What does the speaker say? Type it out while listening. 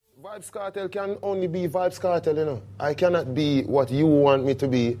Vybz Kartel can only be Vybz Kartel, you know. I cannot be what you want me to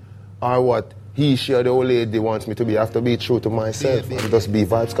be or what he, she, or the old lady wants me to be. I have to be true to myself and just be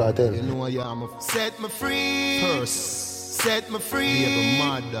Vybz Kartel. You know I am. Set me free. First. Set me free. Be a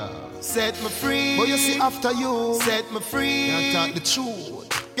mother. Set me free. But you see after you. Set me free. Can't talk the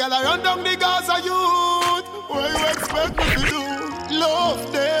truth. Girl, I run down the Gaza youth. What you expect me to do?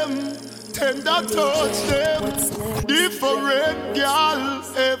 Love them. Tender touch them. Different girl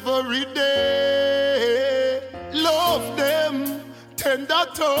every day. Love them. Tender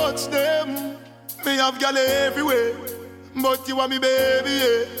touch them. Me have gal everywhere, but you want me baby,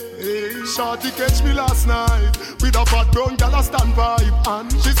 yeah. Hey, Shorty catch me last night with a fat brown gal a stand pipe,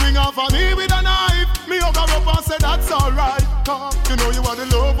 and she swing off on me with a knife. Me hug her up and say that's alright. You know you are the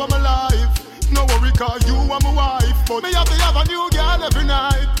love of my life. No worry 'cause you are my wife, but me have to have a new girl every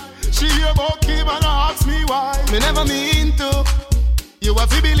night. She hear about Kim and ask me why. Me never mean to. You have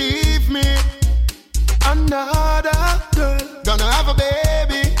to believe me. Another girl gonna have a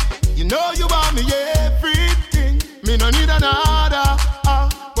baby. You know you want me everything. Me no need another.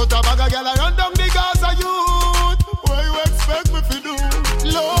 But a bag of girl I run down the Gaza youth. What you expect me to do?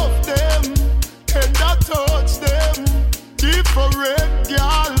 Love them, tender touch them. Different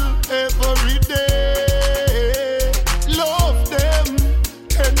girl every day. Love them,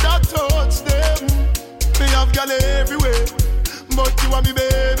 tender touch them. Me have girl everywhere, but you want me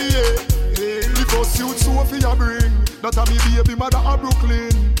baby, yeah. Because you Sophia bring that a me baby mother of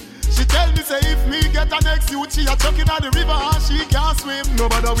Brooklyn. She tell me say if me get a next youth, she a chucking at the river and she can't swim. No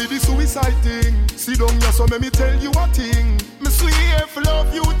matter with the suicide thing. Sit down here so me tell you a thing. Me swear for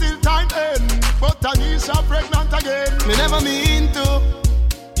love you till time end, but Tanisha pregnant again. Me never mean to.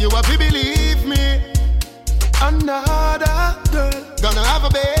 You have to believe me. Another girl gonna have a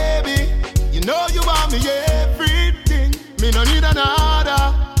baby. You know you want me everything. Me no need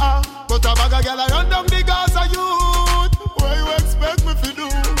another. But a bag of girl I run down the Gaza youth. What you expect me to do?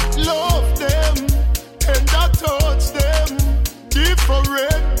 Love them, tender touch them.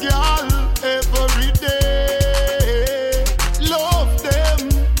 Different girl every day. Love them,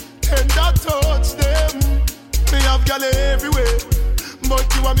 tender touch them. Me have girl everywhere, but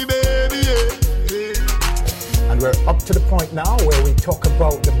you want me baby, yeah. And we're up to the point now where we talk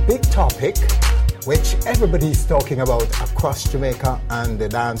about the big topic which everybody's talking about across Jamaica and the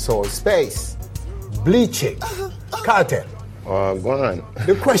dancehall space. Bleaching. Kartel. Go on.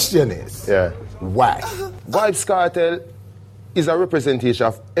 The question is, why? Vybz Kartel is a representation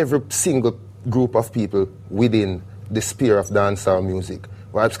of every single group of people within the sphere of dancehall music.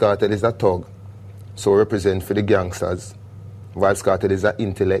 Vybz Kartel is a thug, so represent for the gangsters. Vybz Kartel is an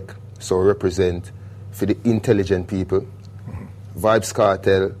intellect, so represent for the intelligent people. Vybz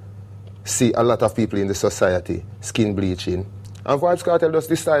Kartel see a lot of people in the society skin bleaching, and Vybz Kartel just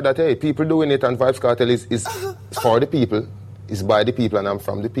decide that hey, people doing it, and Vybz Kartel is for the people, is by the people, and I'm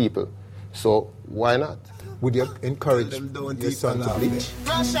from the people. So why not? Would you encourage your son to bleach?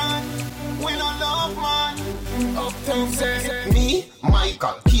 Russian, we don't love man. Uptown say me,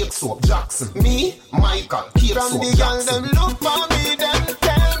 Michael, Cake Soap Jackson. Me, Michael, Cake Soap Jackson. From the girl them look for me, them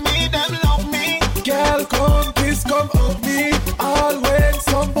tell me them love me. Girl come kiss, come hug me. All when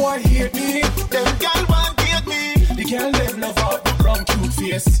some boy hate me, them girl want hate me. The girl them love out the brown cute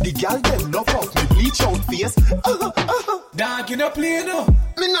face. The girl them love out me bleach out face. Dog, you no play no.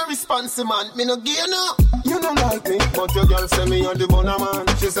 Me no responsive man, me no gay no. You don't like me, but your girl say me on the bonner man.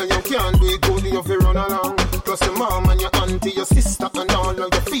 She say you can't do it good, you fi run along. Plus your mom and your auntie, your sister and all of your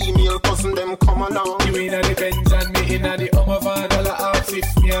female cousin them come along. You inna the Benz and me inna the Hummer van. All I ask if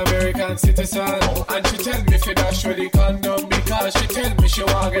me American citizen. And she tell me fi dash with the condom because she tell me she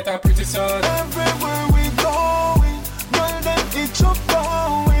want get a pretty son. Everywhere we going, girl them itch up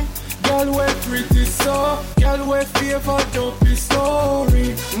going. Girl we pretty so, girl we favor dopey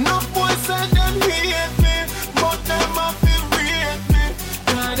story. No boy say them hate me, but them a feel rate me.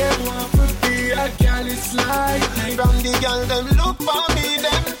 Now them want to be a girl is like me. From the girl them look for me,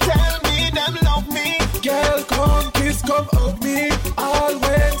 them tell me them love me. Girl come kiss, come hug me. All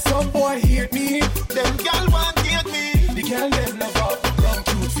when some boy hate me, them girl want hate me. The girl them love out the brown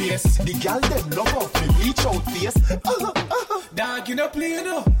cute face. The girl them love out the bleach out face. Dog you no play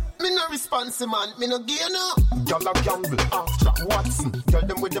no. Me no responsive man, me no gay no. Y'all a gamble, after Watson. Tell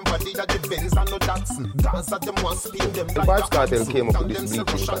them with them body that the Benz and no Datsun. Dance at them one spin them like Vybz Kartel came up with this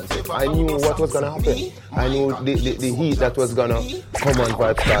bleaching concept. I knew what was gonna happen. I knew the heat that was gonna come on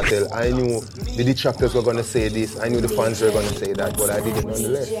Vybz Kartel. I knew the detractors were gonna say this. I knew the fans were gonna say that, but I did it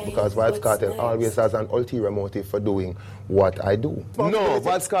nonetheless because Vybz Kartel always has an ulterior motive for doing what I do. No,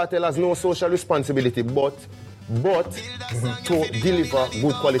 Vybz Kartel has no social responsibility, but but to deliver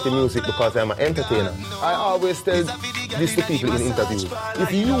good quality music because I'm an entertainer. I always tell this to people in interviews.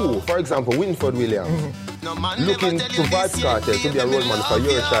 If you, for example, Winford Williams, looking to Vybz Kartel to be a role model for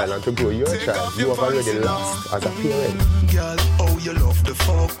your child and to grow your child, you have already lost as a parent. Girl, oh, you love the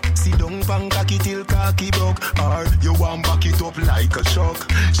fuck. See, don't bang cocky till cocky buck. Or you want back it up like a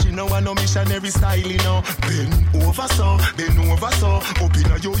shock. She no want no missionary style, you know. Bend over so. Up in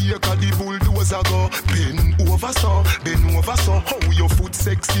your ear, cause the bulldozer go. Bend over so. How your foot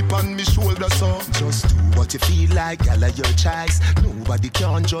sexy on me shoulder so. Just do what you feel like, girl, your choice. Nobody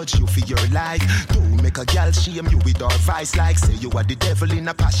can judge you for your life. Don't make a girl shame you with her vice. Like say you are the devil in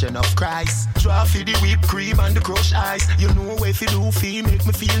a passion of Christ. Draw for the whipped cream and the crushed ice. You know if you do feel, make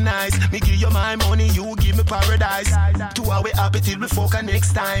me feel nice. Me give you my money, you give me paradise. 2 hours happy till we fuck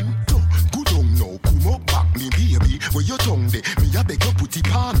next time. Good on no, come up back me baby. Where your tongue de, me a beg you put it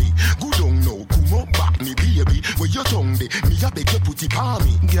pa me. Good on no, come up back me baby. Where your tongue de, me a beg you put it pa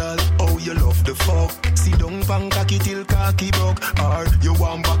me. Girl, oh you love the fuck. See don't bang cocky till cocky buck. Or you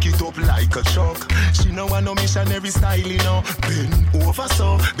want back it up like a truck. She no want no missionary style, you know. Bend over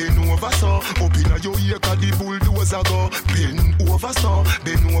so. Up in your ear, cause the bulldozer go. Bend over so.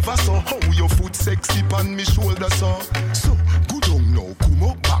 How your foot sexy on me shoulder so. So good on no, come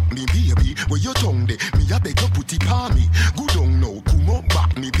up back me baby. Where your tongue de, me a beg you put it pa me. Good on no, come up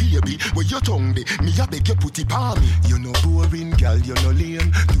back me baby. Where your tongue de, me a beg you put it pa me. You no boring girl, you no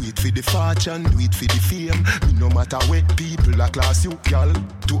lame. Do it for the fortune, do it for the fame. Me no matter what people a class you, girl.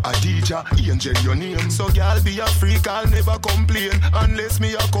 To a DJ, angel your name. So girl be a freak, I'll never complain. Unless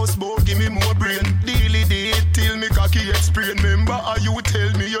me a cuss bout, give me more brain. Daily date till me cocky explain. Remember how you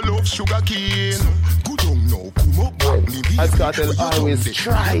tell me you love sugar cane. So, good on no, come up back me baby. Vybz Kartel always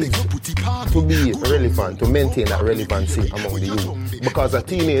tries to be relevant, to maintain that relevancy among the youth. Because a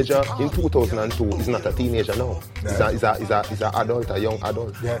teenager in 2002 is not a teenager now. Yeah. He's an adult, a young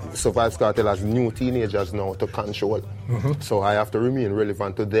adult. Yeah. So Vybz Kartel has new teenagers now to control. So I have to remain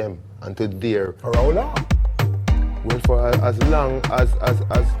relevant to them and to their... For how long? Well, for as long as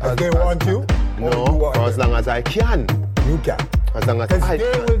they want you? No, for as long as I can. You can? As long as I can. Because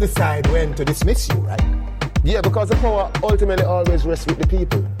they will decide when to dismiss you, right? Yeah, because the power ultimately always rests with the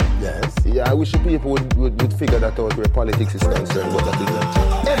people. Yes. Yeah, I wish the people would figure that out where politics is concerned, but I think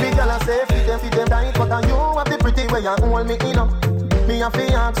that. Every girl I say, fit them tight, but you have the pretty way you hold me in up. Me have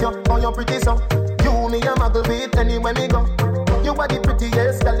to ask you, how you pretty so. You, me a muggle beat anywhere me go. You are the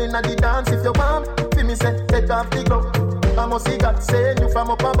prettiest girl in the dance. If you want, feel me say, take off the glove. I must see God send you from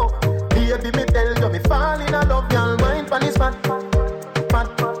up above. Baby, me tell you, me fall in love. Girl, mind pan is fat,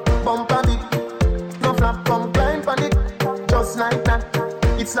 bump on it. No flap, come climb on it. Just like that,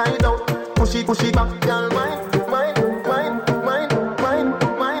 it's slide out. Push it back. Girl, mind.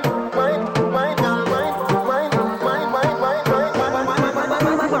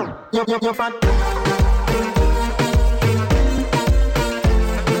 You're fat.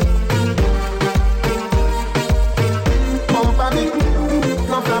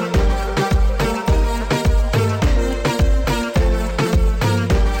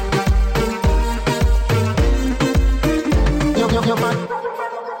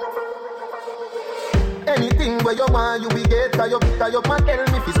 Anything where you want, you will get. Tie up and tell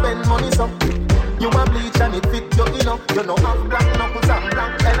me if you spend money so. You want bleach and it fit you, you know. You know have black knuckles and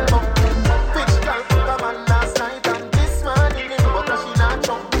black elbow. Which girl took a man last night and this morning him but she not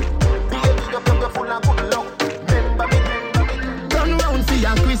chunk. Baby, you're full of good luck. Remember me. Turn round for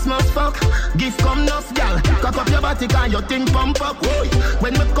your Christmas fuck. Gift come nuff, gal. Cock up your body and your thing pump up. Oy.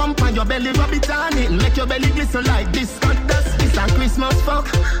 When we come on your belly, rub it on it. Make your belly glisten like this. Cut dust, this and Christmas fuck.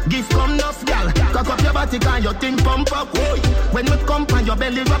 Gift come nuff, gal. Cock up your body and your thing pump up. Oy. When we come on your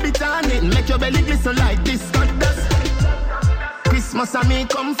belly, rub it on it. Make your belly glisten like this. Cut dust. Christmas and me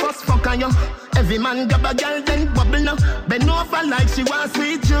come first, fuck on you. Every man grab a girl then bubble now. Bend over like she wants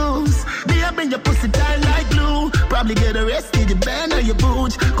sweet juice. Baby, your pussy tight like glue. Probably get arrested, the band or your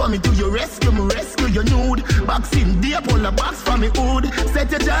boot. Coming to your rescue, me rescue your nude. Box in deep, pull a box from me hood.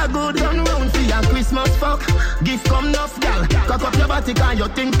 Set your jaw good, run round for your Christmas fuck. Gift come nuff, gal. Cock up your body and your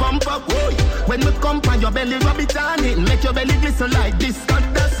thing pump up. Oy. When we come on your belly, rub it on it. Make your belly glisten like this. Cut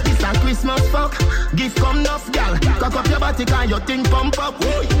dust, this and Christmas fuck. Gift come nuff, gal. Cock up your body and your thing pump up.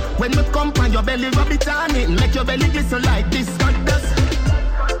 Oy. When we come on your belly, rub it on it. Make your belly glisten like this. Cut dust.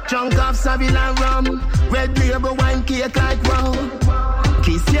 Drunk off Savila rum. Red label wine cake like wow.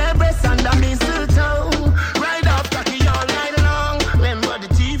 Kiss your breast under mistletoe. Ride off cocky all night long. Remember the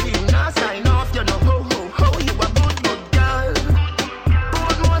TV, now sign off. You know ho, you a good girl.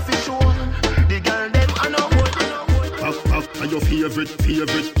 Good more for sure. The girl them I know what. Pop, are your favorite.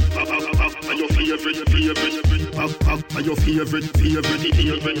 Pop, are your favorite. favorite.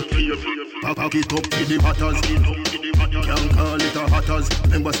 Pack it up to the hatters. Can't call it a hatters.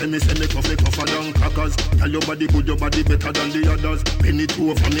 Remember say me tougher than crackers. Tell your body good, your body better than the others. Penny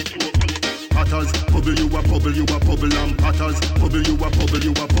two for me. Patters, bubble you a bubble and patters. Bubble you a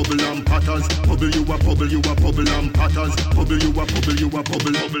bubble and patters. Bubble you a bubble and patters. Bubble you a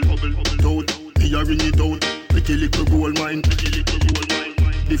bubble. Don't me a ring it out. Pretty little gold mine.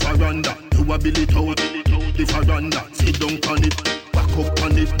 The veranda, you a bill it out. The veranda, sit down on it. Back up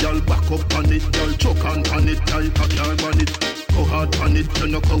on it, girl. Back up on it, girl. Choke on it, girl. Cock your on it. Go hard on it, you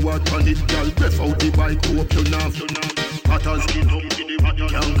no go hard on it, girl. Breath out the bike, hope you nav. Hatters,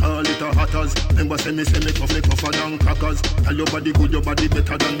 can't call it a hatters. Remember say me tougher than crackers. Tell your body good, your body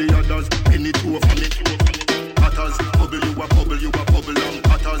better than the others. Penny two for me. Hatters, bubble you a bubble and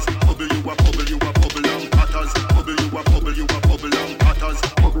patters. Bubble you a bubble and patters. Bubble you a bubble and patters.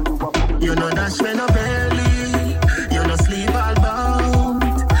 You know that's when I belly. You know sleep all bound.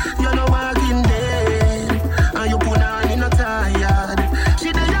 You know walking dead. And you put on in a tired.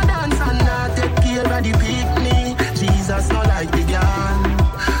 She did a dance and not take care of the picnic. Jesus not like the girl.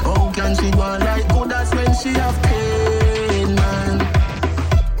 How can she go like good? That's when she have pain, man.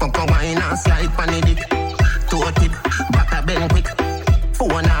 Come wine and slide pan the dick. Toe tip, back a bend quick.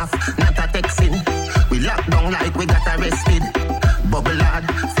 Phone off, not a texting. We lock down like we got arrested. Bubble hard,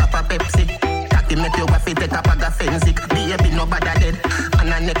 flap a Pepsi. Tacky make your wife take a bag of fensic. Baby no bad dead. And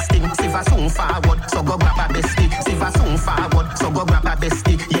the next thing, Siva soon forward, so go grab a bestie. Siva soon forward, so go grab a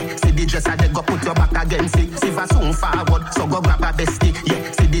bestie. Yeah, see the dresser they go put your back against it. Siva soon forward, so go grab a bestie.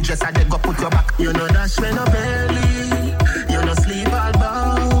 Yeah, see the dresser they go put your back. You know dash when no belly. You know sleep all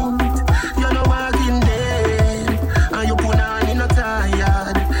bound. You know walking dead. And you put on in a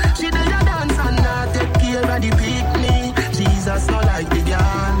tired. She did a dance and not take care of the picnic. Jesus not like the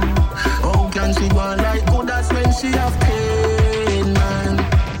girl. How can she go like good? That's when she have pain, man.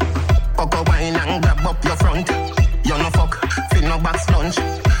 Fuck a wine and grab up your front. You no fuck, feel no back lunch.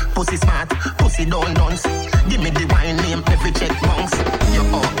 Pussy smart, pussy don't dance. Give me the wine name, every check bounce. Your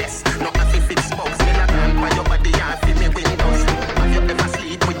OS, no happy fix box. Then I can't buy your body and feel me windows. Have you ever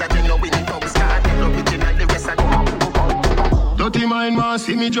sleep with a genuine dog? Started original, the rest of the Dirty mind want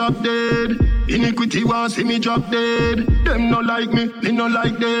see me drop dead. Iniquity want see me drop dead. Them no like me no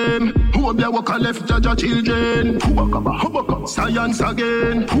like them. Who up there walk a left judge your children. Science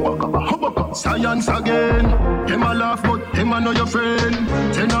again. Science again. Them a laugh but them a know your friend.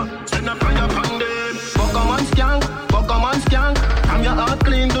 Send a fire upon them. Pokemon skank. Come your heart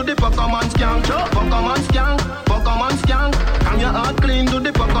clean to the Pokemon skank. Pokemon skank. Come your heart clean to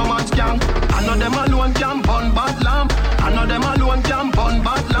the Pokemon skank. I know them alone can burn bad lamp. I know them alone can burn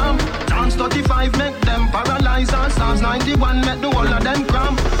bad lamp. Dance 35 make them paralyze. And Psalms 91 make the whole of them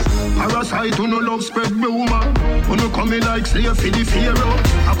cramp. Parasite who no love spread rumor. Who no come in like slave for the pharaoh.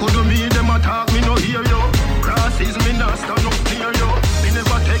 I couldn't meet them attack me no hear you. Crosses me not stand up near you. Me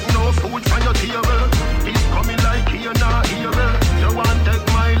never take no food from your table. This coming like here now here. You want take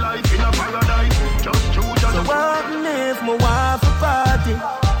my life in a paradise. Just choose just so what if my wife a party?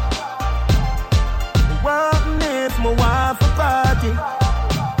 What if my wife a party?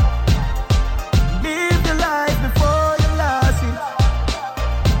 Live your life before you lost it.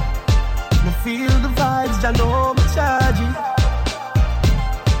 Me feel the vibes, I know me charge it.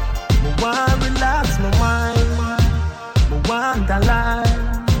 Me want relax my mind. Me want a life.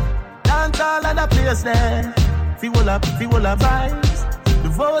 Dance all of the place there. Feel up vibes. The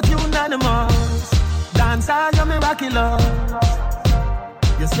vote unanimous. Dance all your miraculous.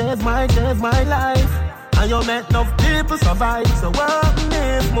 You save my life. And you make enough people survive. So what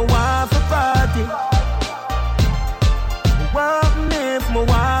if my wife a party? What if my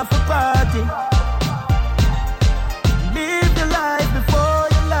wife a party? Live your life before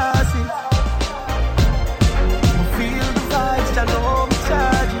you lost it. Feel the vibes, I know I'm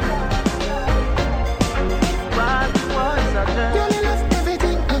charging. What was I there? You me love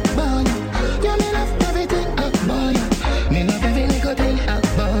everything about you. You me love everything about you. Me love every little thing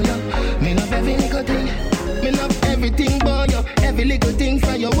about you. Me love every little thing. Me love everything about you. Every little thing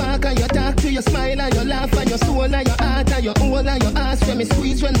from your walk and your talk to your smile and your laugh and your soul and your heart and your whole and your ass. When me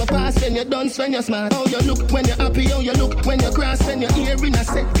squeeze, when me pass, when you dance, when you smile. How you look when you're happy, how you look when you cross, when you're here in a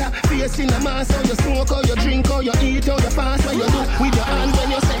sector, face in a mass. How you smoke, how you drink, how you eat, how you fast, what you do with your hand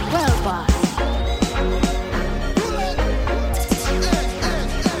when you say, well, boss.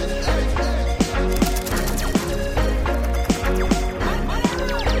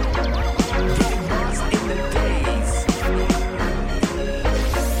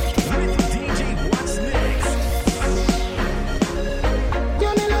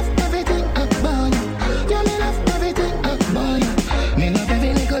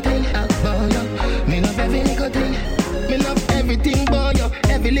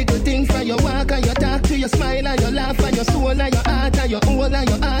 little thing from your walk and your talk to your smile and your laugh and your soul and your heart and your whole and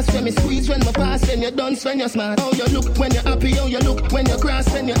your ass. When me squeeze, when me pass, when you're done, when you're smart. How you look when you're happy, how you look when you're cross,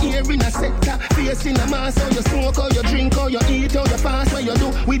 when you're here in a sector, face in a mask. How you smoke, how you drink, how you eat, how you fast, what you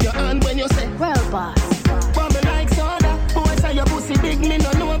do with your hand when you say, well, boss. But me like soda, boy say your pussy big, me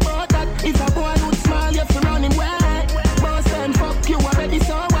no know about that. If a boy look small, you have to run him well. Boss and fuck you already,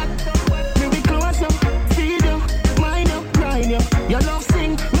 so what? Me be close you, feed you, mind you, grind you. Your love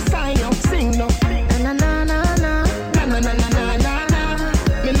sing, me sign you, sing no. Na na na na na na na na na na na.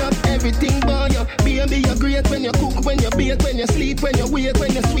 Me love everything about you. Baby, you're great when you cook, when you bake, when you sleep, when you wake,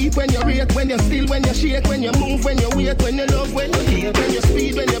 when you sweep, when you rate, when you still, when you shake, when you move, when you wait, when you love, when you hate, when you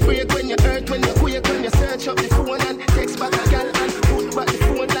speed, when you break, when you hurt, when you quake, when you search up the phone and text back a gal and put back the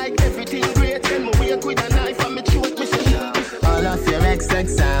phone like everything great. Then me wake with a knife and me choke, me say all of your XX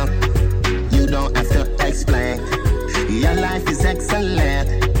sound, you don't have to explain. Your life is excellent.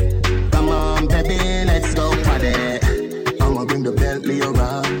 Come on, baby, let's go party. I'ma bring the Bentley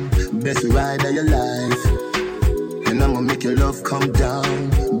around, best ride of your life. And I'ma make your love come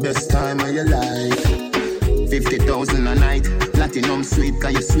down, best time of your life. 50,000 a night, platinum sweet,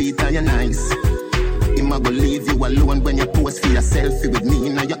 cause you're sweet and you're nice. I'ma go leave you alone when you post for your selfie with me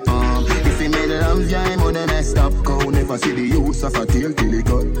in your arm. If you made love, yeah, I'm on the messed up cow. Never see the use of a tail till it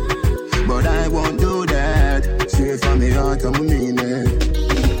cut. But I won't do that. Straight from the heart, I'm mean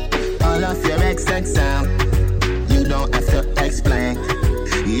it. All of your XX sound, you don't have to explain.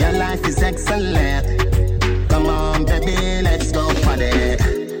 Your life is excellent. Come on, baby, let's go party.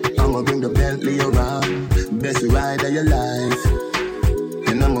 I'ma bring the Bentley around, best ride of your life.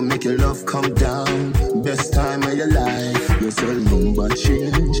 And I'ma make your love come down, best time of your life. Your cell number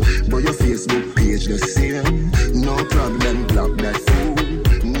change, but your Facebook page the same. No problem, block that fool.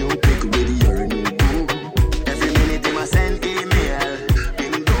 New pic with your new boo. Every minute he must send email.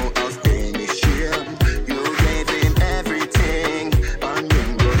 Him don't have any shame. You gave him everything, and him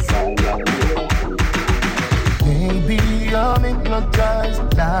goes all. Baby, I'm hypnotized.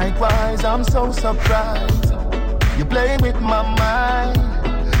 Likewise, I'm so surprised. You play with my mind,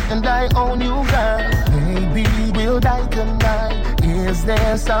 and I own you, girl. Maybe we'll die tonight. Is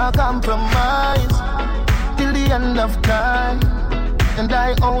there some compromise till the end of time? And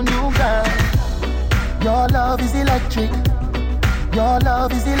I own you, girl. Your love is electric. Your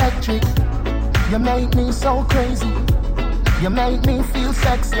love is electric. You make me so crazy. You make me feel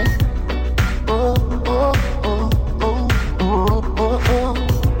sexy. Oh, oh, oh, oh, oh, oh, oh.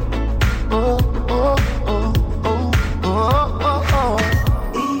 Oh, oh, oh, oh, oh, oh, oh.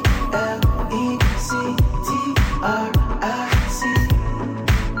 E-L-E-C-T-R-I-C.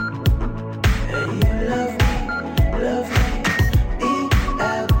 And you love me.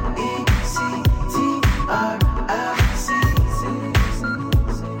 E-L-E-C-T-R-I-C.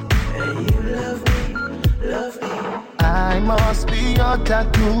 And you love me. I must be your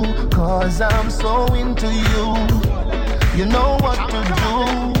tattoo, 'cause I'm so into you. You know what to do,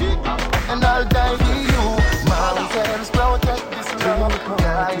 and I'll die with you. Mountains protect this love,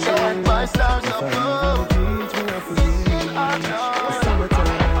 I check my stars above.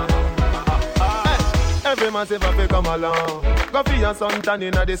 Every man say if come along, go for your suntan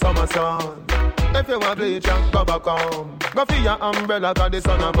in the summer sun. If you want bleach and go back home, go for your umbrella 'cause the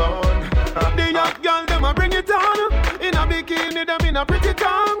sun a burn. The young girl them a bring it on, in a bikini them in a pretty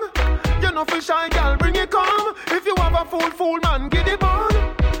tongue. You know for shy girl bring it come. If you have a fool man get it on.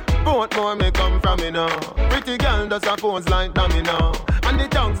 Both more may come from me now. Pretty girl does a pose like dummy now. And the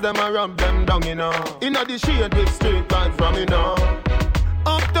tongues them a rub them down you know. Inna the shade with straight vibes from me now.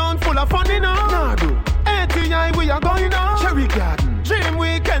 Uptown full of fun you know. Nah do. ATI we are going now. Cherry Garden, Dream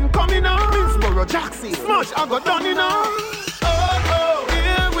Weekend coming now. Minsboro, Jackson, Smush I got done you know. Oh oh,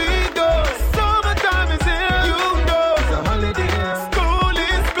 here we go. Summertime is here. You know it's a holiday. School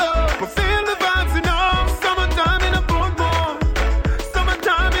is closed, but feel the vibes you know. Summertime in a Bournemouth,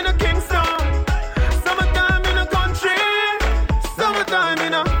 summertime in a Kingston, summertime in a country, summertime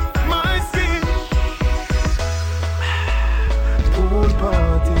in a my city. Pool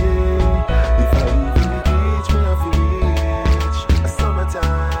party. If I even reach me, I feel rich.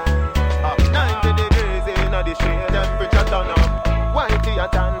 Summertime. 90 degrees in the shade, temperature turn up. Whitey a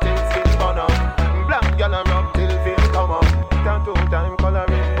tan till skin burn up. Black gyal a rub till feel come up. Tattoo time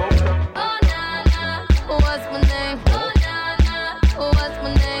coloring book. Oh na na, what's my name? Oh na na, what's my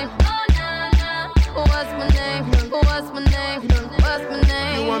name? Oh na na, what's my name? What's my name? What's my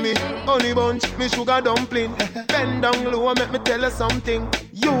name? You want me honey bunch, me sugar dumpling. Bend down low, make me tell you something.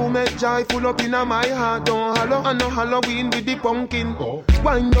 You make joy full up in my heart. Don't hollow, and no Halloween with the pumpkin.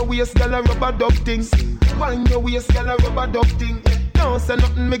 Wind your waist, girl, a rubber duck thing. Wind your waist, girl, a rubber duck thing. Don't say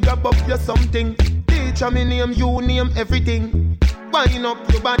nothing, me grab up you something. Teacher, me name, you name everything. Wind up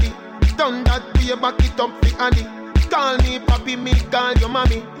your body, turn that way, back it up for Annie. Call me papi, me call your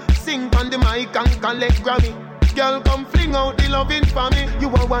mommy. Sing on the mic and collect Grammy. Girl, come fling out the loving for me. You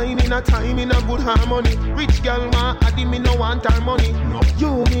are wine in a time in a good harmony. Rich girl want addy, me no want her money.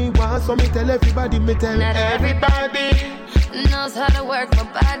 You me want, so me tell everybody, me tell Not everybody. Knows how to work my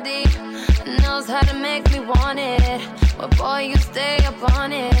body, knows how to make me want it. But boy, you stay up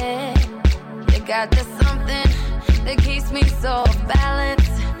on it. You got this something that keeps me so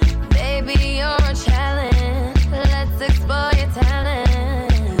balanced. Baby, you're a challenge. Let's explore your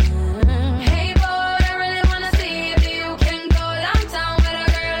talent. Hey boy, I really wanna see if you can go downtown with a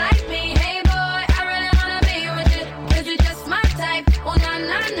girl like me. Hey boy, I really wanna be with you, 'cause you're just my type. Oh na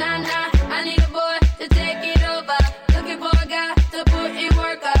na na na, I need a boy to take it over. Looking for a guy to put in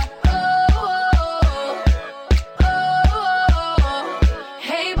work up.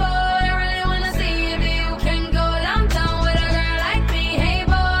 Hey boy, I really wanna see if you can go downtown with a girl like me. Hey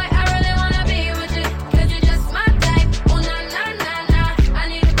boy, I really wanna be with you, 'cause you're just my type. Oh na na na na, I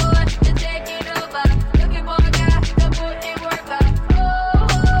need a boy to take it over. Looking for a guy to put in work up.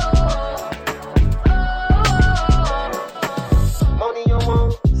 Money you want,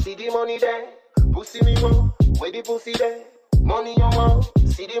 see the money there. Pussy me want, where the pussy there. Money you want,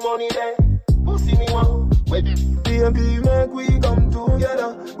 see the money there. Pussy me want, where the baby make we come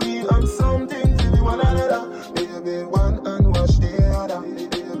together. We have something to do one another. Baby one and wash the other.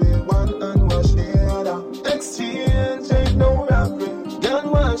 Baby one and wash the other. Exchange ain't no robbery. Girl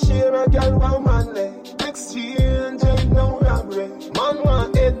want share a girl want manly. Exchange ain't no robbery. Man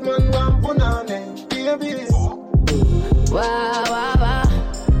want head, man want punani. Baby. Wow, wow, wow.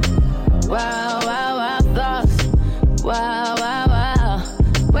 Wow, wow, wow, thoughts. Wow, wow, wow.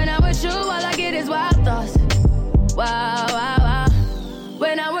 When I'm with you, all I get is wild thoughts. Wow, wow, wow.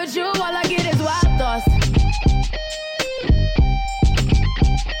 When I'm with you, all I get is wild thoughts.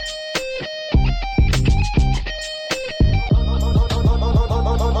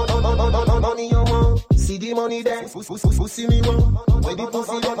 Money you want, see the money there. Pussy me want, where the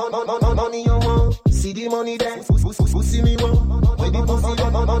pussy there. Money you want, see the money there. Pussy me want, where the pussy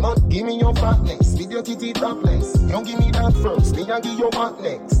there. Give me your fatness, with your titty topless. You give me that first, me I give you what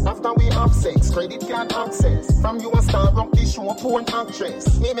next. After we have sex, credit card access. From you a star, rock the show, porn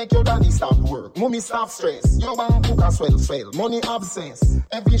actress. Me make your daddy stop work, mommy stop stress. Your bank book as swell, money obsessed.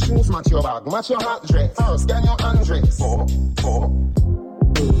 Every shoes match your bag, match your hot dress. First, get your undress.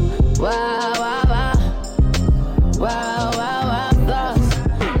 Wow, wow, wow. Wow, wow, wow,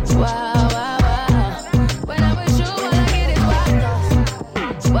 thoughts. Wow, wow, wow. When I'm with you, all I get is wild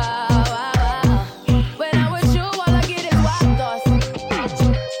thoughts. Wow, wow, wow. When I'm with you, all I get is wild thoughts.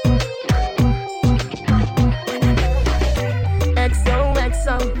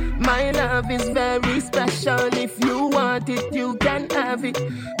 XOXO, my love is very special. If you want it, you can have it.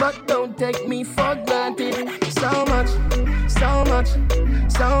 But don't take me for granted. So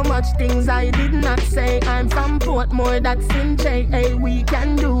much things I did not say. I'm from Portmore, that's in JA. We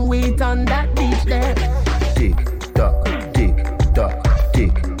can do it on that beach there. Tick tock, tick tock,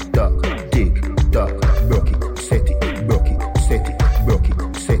 tick tock, tick tock. Broke it, set it, broke it, set it, broke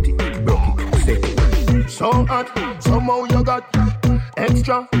it, set it, broke it, set it. So hot, somehow you got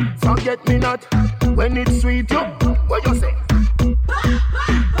extra. Forget me not when it's sweet. You, what you say?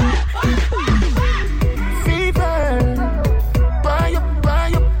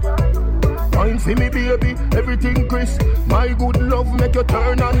 See me baby, everything crisp. My good love make you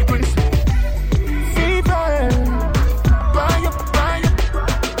turn and crisp. Fever, buy up.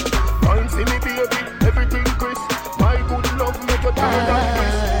 Mind see me baby, everything crisp. My good love make you turn and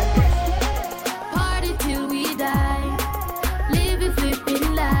crisp. Party till we die. Live it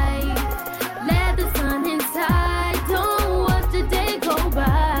flipping life. Let the sun inside. Don't watch the day go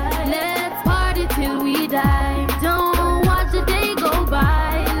by. Let's party till we die. Don't watch the day go by.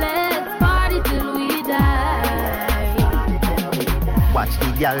 Watch the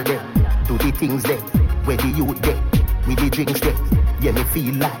girl there, do the things there. Where the youth there, with the drinks there. Yeah, me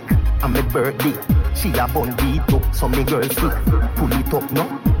feel like I'm a birthday. She a bun beat up, so me girls fit. Pull it up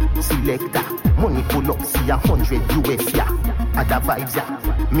now, select that. Money pull up, see 100 US, yeah. Other vibes,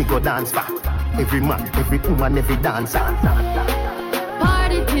 yeah. Me go dance for every man, every woman, every dancer.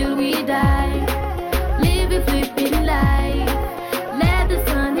 Party till we die. Live it flipping life. Let the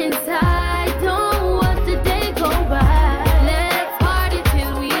sun inside. Don't watch the day go by.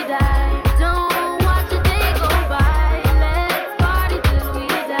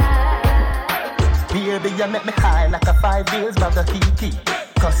 Baby, you make me high like a 5 days bag of Kiki.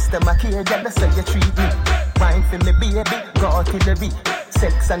 Customer care, girl, that's how you treat me. Wine for me, baby, go artillery.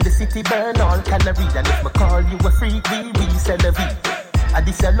 Sex and the city burn all calories. And if me call you a freak, we celebrate. And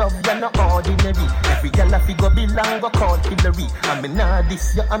this your love, you're not ordinary. Every girl I figure belong, go call Hillary. And me nah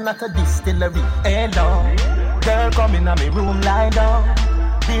this, you I'm not a distillery. Hello, girl come in me room, lie down.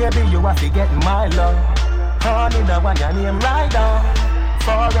 Baby, you have to get my love. Honey, the one your name right down.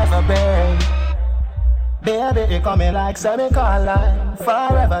 Forever, babe. Baby, you coming like semi-colline.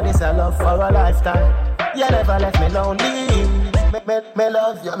 Forever, this a love for a lifetime. You never left me lonely. Me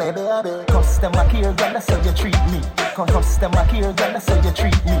love you, me baby. Customer care, girl, that's how you treat me. Customer care, girl, that's how you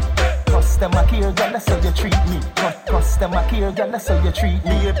treat me. Customer care, girl, that's how you treat me. Customer care, girl, that's how you treat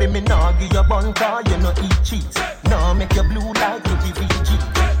me. Baby, me nah give you bun car, you no eat cheese. Nah make you blue like Louis VG.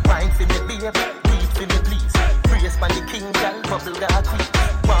 Wine for me, baby, breathe for me, please. Praise for the king, girl, bubble girl, quick.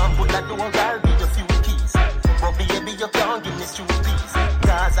 One pull a door, girl, give you few keys. But baby, you can't give me stupid.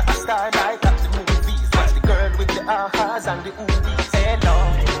 Cause I star like at the movies. Watch the girl with the ahas and the oobies. Hello,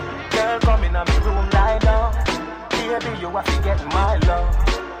 girl, come in my room, lie down. Baby, you have to get my love.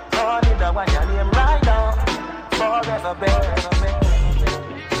 Honey, the one your name right now. Forever, baby.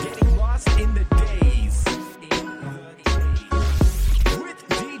 Getting lost in the days. With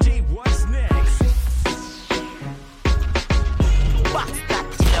DJ What's Next. What's that?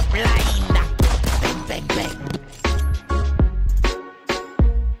 You're blind. Bang, bang, bang.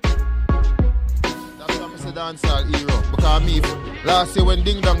 That's why I say dancehall hero. Because me, last year when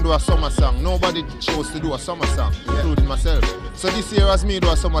Ding Dong do a summer song, nobody chose to do a summer song, including myself. So this year as me do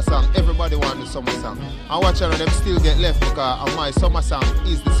a summer song, everybody want the summer song. And watch out, them still get left because my summer song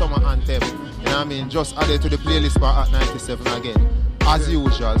is the summer anthem. You know what I mean? Just add it to the playlist for at 97 again. As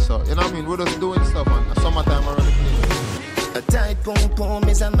usual, so you know what I mean? We're just doing stuff on a summertime around the playlist. A tight pom pom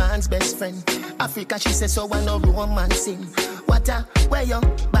is a man's best friend. Africa, she says, so I no romancing. Water, where your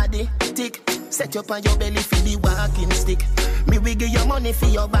body tick. Set up on your belly for the walking stick. Me will give you money for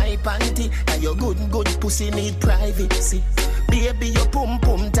your buy panty. And your good pussy need privacy. Baby, your pum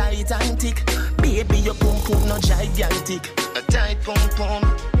pum tight and thick. Baby, your pum pum no gigantic. A tight pum pum,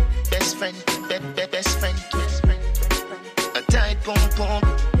 best friend, best friend. A tight pum pum,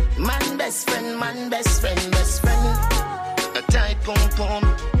 man best friend, best friend. A tight pum pum,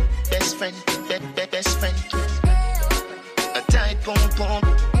 best friend, best friend. A tight pum pum,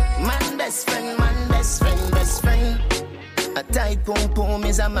 man best friend, best friend. A tight pum pum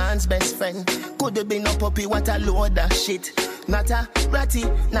is a man's best friend. Could have been a puppy, what a load of shit. Not a ratty,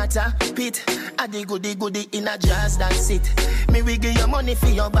 not a pit. A the goody in a jazz, that's it. Me we give you money for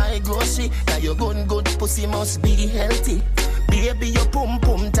your buy grocery. Now your good pussy must be healthy. Baby, your pum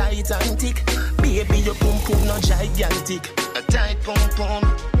pum tight and thick. Baby, your pum pum no gigantic. A tight pum pum,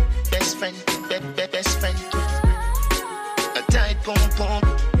 best friend, best friend. A tight pum pum,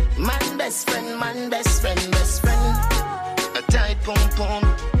 man best friend, best friend. A tight pum pum,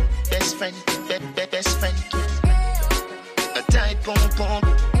 best friend, best friend. A tight pum pum,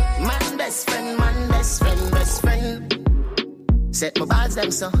 man best friend. Set my balls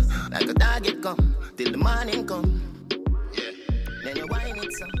them so, like a dog it come, till the morning come. Yeah, then you whine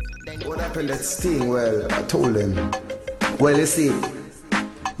it so. What happened at Sting? Well, I told them. Well, you see,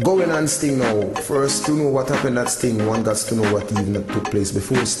 going on Sting now, first to know what happened at Sting, one got to know what even took place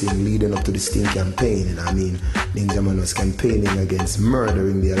before Sting, leading up to the Sting campaign. And I mean, Ninja Man was campaigning against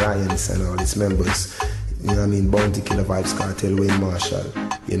murdering the Alliance and all its members. You know what I mean? Bounty Killer, Vybz Kartel, Wayne Marshall.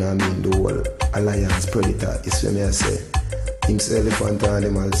 You know what I mean? The whole Alliance Predator. You see me I say? Himself, elephant and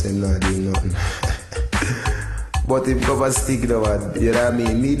animal say not doing nothing. But him cover Sting though, you know what I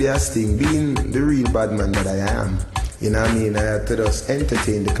mean? Media Sting, being the real bad man that I am. You know what I mean? I had to just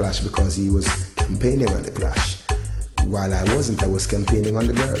entertain the clash because he was campaigning on the clash. While I wasn't, I was campaigning on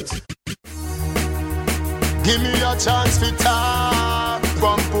the girls. Give me a chance for talk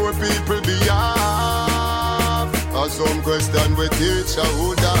from poor people behalf. Or some question we teach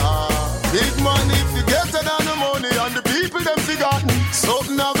who da. Big money fi get it on the money and the people them forgotten.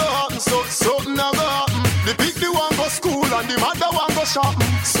 Something a go happen, something a go happen. The pick the one go school and the mother one go shopping.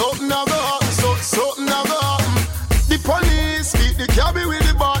 Something a go happen, something a go happen. The police beat the cabby with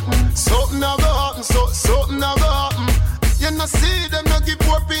the button. Something a go happen, something a go happen. You no see them no give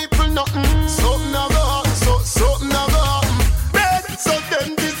poor people nothing. Something a go happen, something a go happen. Bed, so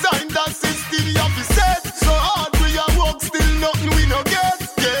them design that system you have to set. So hard we a work, still nothing we no get.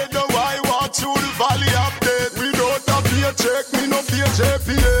 Yeah, the why walk through the valley update. We don't have paycheck, me no pay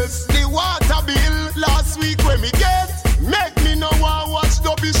JPS. The water bill last week when me get. Make me no want watch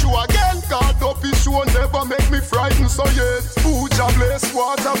Dopey Show again. Cause Dopey Show never make me frightened, so yes. Food jobless,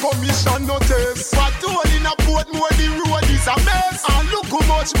 water commission no taste. But all in a boat more the road is a mess. And look how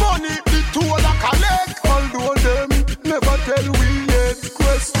much money the toll a collect. Although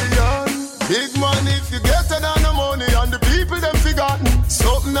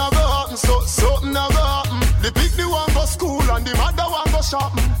go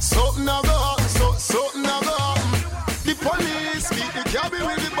shopping. Something a go happen, something a go happen. The police beat the cabin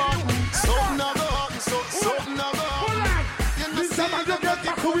with the button. Something a go happen, something a go happen. You know, see you get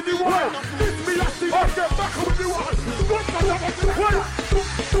back with the wall. This me a see you get back with the wall.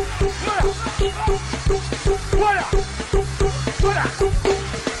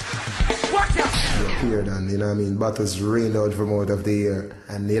 Appeared and you know what I mean, battles rained out from out of the air.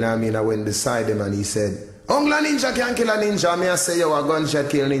 And you know what I mean, I went beside him and he said, Ungla ninja can't kill a ninja. Me I say yo a gunshot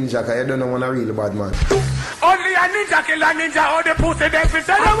kill ninja, cause you don't know when a real bad man. Only a ninja kill a ninja, all the pussy they fi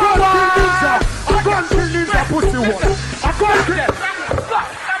say them all. A gun kill ninja pussy one. A gun kill.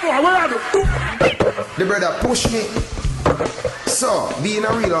 Where are you? The brother pushed me. So, being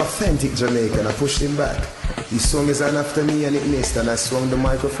a real authentic Jamaican, I pushed him back. He swung his hand after me and it missed, and I swung the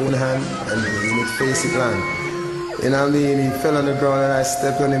microphone hand and it faced it land. You know what I mean? He fell on the ground and I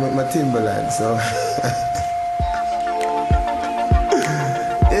stepped on him with my Timberland, so.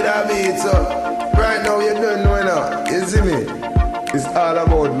 You know what I mean? So, right now you don't know enough. You see me? It's all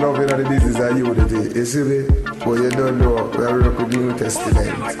about loving and the business of unity. You see me? But you don't know, we are working with the New Testament.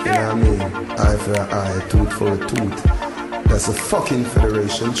 You know what I mean? Eye for an eye, tooth for a tooth. That's a fucking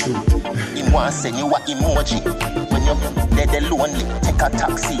Federation truth. Him want send you a emoji. When you're dead lonely, take a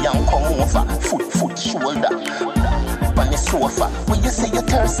taxi and come over. Foot, shoulder. On the sofa. When you say you're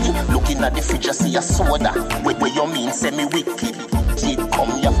thirsty, looking at the fridge, you see a soda. Where you mean semi-wicked? Kid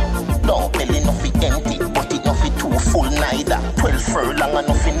come here. Don't belly nothing empty, but it nothing too full neither. 12 furlong and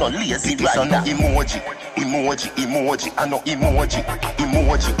nothing no lazy rider. Emoji, I know emoji. I know emoji,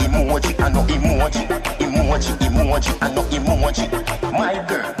 I know emoji. My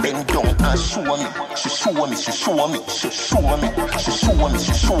girl, bend down and show me. She show me.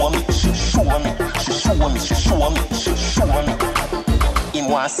 Him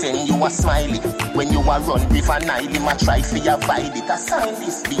want send you a smiley. When you a run River Nile, him a try for your vibe. It a sign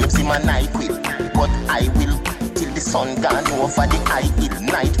this babes him a night quit. But I will till the sun gone over the high hill.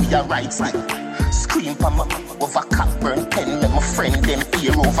 Night we a right side. Scream pa ma over Cockburn pen. Make my friend them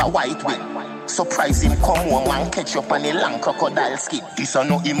ear over White Wing. Surprise him come home and catch up on a long crocodile skin. This a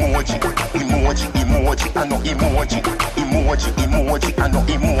no emoji, I know emoji, I know emoji,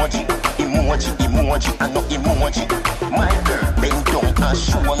 I know emoji. My girl bend down and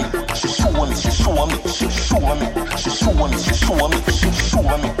show me. She show me.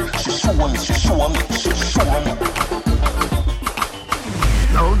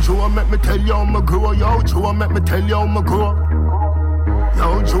 Yo, Joe, make me tell you how me grow. Yo, Joe, make me tell you how me grow.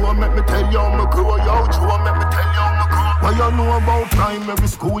 Yo, Joe, make me tell you how me grow. Yo, Joe, make me tell you how me grow. What you know about primary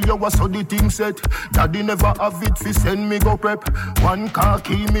school? You was so the thing set. Daddy never have it fi send me go prep. One car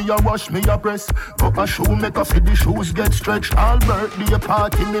key me a wash me a press. Go a shoemaker fi the shoes get stretched. All birthday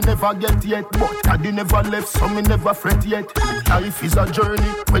party me never get yet. But daddy never left so me never fret yet. Life is a journey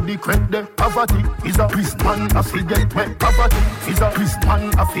where the crack there. Poverty is a Christman a fi get wet. Poverty is a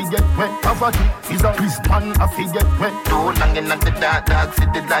Christman a fi get wet. Poverty is a Christman a fi get wet. Too long in the dark, see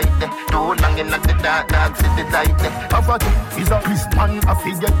the light there. Too long in the dark, see the light there. Poverty is a Christman a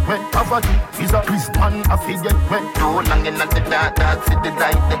fi get wet. Poverty is a Christman a fi get wet. Too long in the dark, see the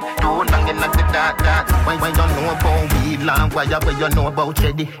light there. Too long in the dark. When you know about weed land, why you know about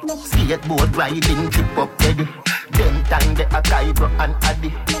Teddy? Skateboard riding, trip up Teddy. Them time they a Cairo and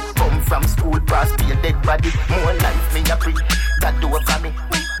Addy. Come from school past be a dead body. More life me a free, that do for me.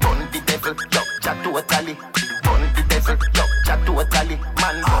 Burn the devil, chat totally. Burn the devil, chat totally.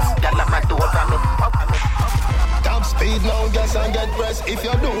 Man bust, gyal a my door for me. Top speed now, gas and get press. If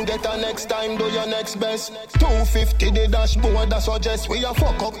you don't get a next time, do your next best. 250 the dashboard, that suggest we a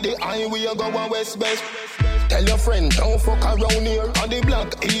fuck up the highway, go a west best. Tell your friend, don't fuck around here. On the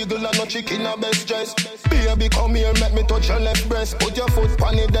Black Eagle and no chicken a best dress. Baby, come here, make me touch your left breast. Put your foot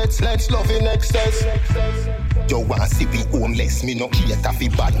on it, let's love in excess. You want see we homeless, me no cater fi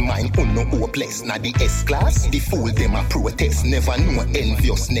bad mind, no hopeless. Na the S-class, the fool them a protest. Never know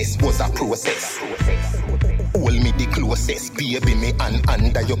enviousness was a process. Hold me the closest, baby, me and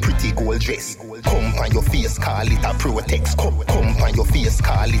under your pretty gold dress. Come on your face, call it a protex. Come on your face,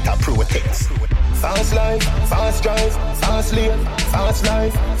 call it a protex. Fast life, fast drive, fast lane, fast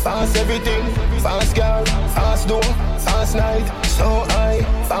life, fast everything, fast car, fast door, fast night, so high,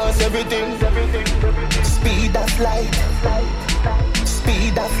 fast everything. Speed of light,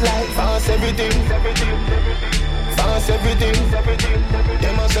 fast everything. Fast everything.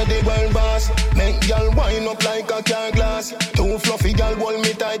 Them a say the world boss. Make y'all wind up like a car glass. Too fluffy y'all hold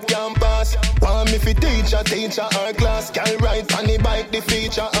me tight can't pass. Want me fi teach our class. Y'all ride on the bike the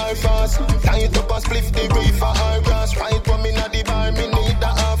feature are fast. Tight up a spliff the reef for our grass. Right from me na the bar me need a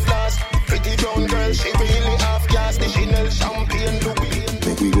half last. Pretty brown girl she really half gas. The Chanel champagne Louis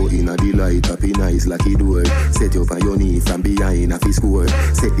we go in a delight, up in eyes like it door. Set you up on your knee from behind a fi score.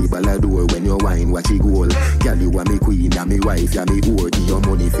 Set the ball a door when you wine, watch it goal. Girl, you are me queen, and me wife, and me whore. Give your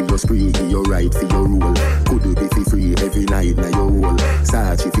money for your spree, give your right for your rule. Could you be fi free every night na your hole?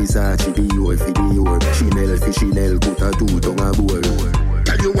 Sachi fi Sachi, be your fi the your. Chanel fi Chanel, put a two tongue a bowl.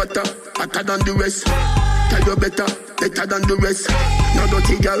 Tell you what, hotter than the rest. Tell you better than the rest. No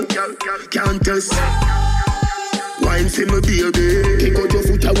dirty girl, can't test. Wine for me baby. Take out your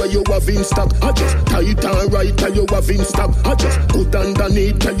foot away you have in stock. I just tight and right tell you have in stock. I just good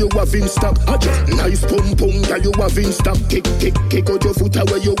underneath tell you have in stock. I just nice pum pum tell you have in stock. Take out your foot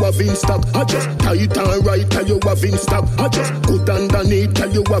away you have in stock. I just tight and right tell you have in stock. I just good underneath tell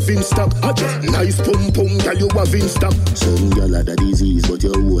you have in stock. I just nice pum pum tell you have in stock. Some girl had a disease but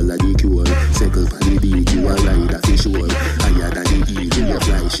your whole a the cure. Circle for the beat you a ride a fish sure. Higher than the eagle you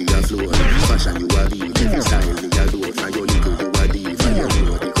fly she a floor. Fashion you a beat every style me a do. Now you little you a diva, you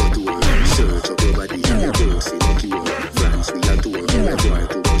know the contour. Search up your body and your pulse in the cure. France we a tour, we a try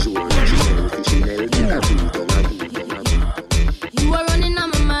to bonjour. Chanel, get a beat on a beat. You are running on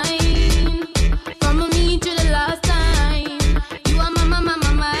my mind. From me to the last time. You are my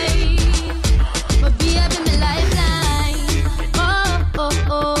mind. But be up in my lifeline.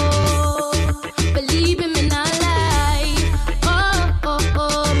 Oh. Believe in me, not lie. Oh.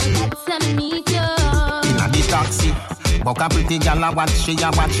 My God's telling me to. In the taxi. But a pretty girl a watch, she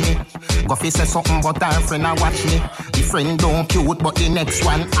a watch me. Go fi say something but her friend a watch me. The friend don't cute but the next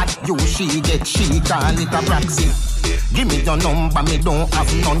one at you she get she call it a proxy. Give me your number, me don't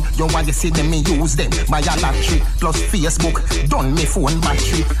have none. You want to see them, me use them. Buy a lottery plus Facebook. Done me phone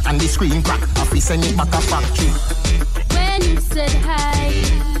battery and the screen crack. I fi send it back a factory. When you said hi,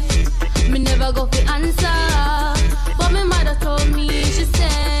 me never go fi answer. But my mother told me, she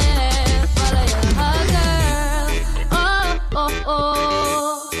said, follow your heart, girl.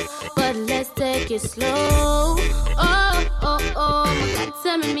 Oh. But let's take it slow. Oh. My God,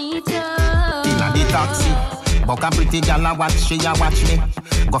 tell me to. In the taxi. But a pretty girl a watch, she a watch me.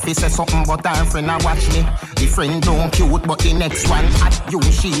 Go fi say something but her friend a watch me. The friend don't cute but the next one at you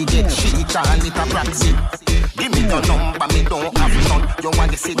she get she call it a proxy. Give me your number, me don't have none. You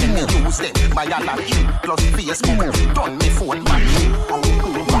want to see them, me use them. Buy a lottery plus Facebook. Done me phone battery.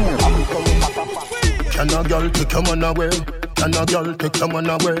 Can a girl take your man away? Can a girl take your man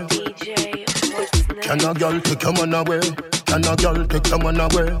away? Can a girl take your man away? Can a girl take your man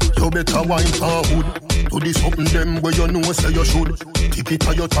away? You better wine for hood. Do this something them where you know say you should. Tip it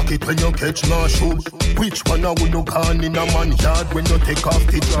or you tuck it when you catch my shoe. Which one a would you gone in a man yard when you take off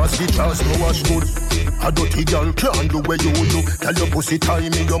the jazz no wash good. A dirty girl can't do where you do. Tell your pussy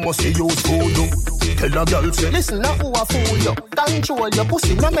timing you must see use food. Tell a girl say listen now who a fool you. Control your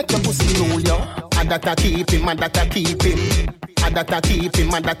pussy, no make your pussy know you. And that a keep him, and that a keep him. And that a keep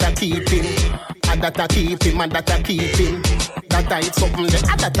him, and that a keep him. And that a keep him, and that a keep him. That I something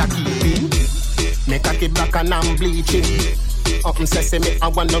that a keep him. Make a keep black and I'm bleaching. Up and sesame, I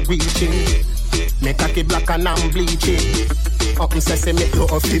wanna reach him. Make a keep black and I'm bleaching. Up and sesame, you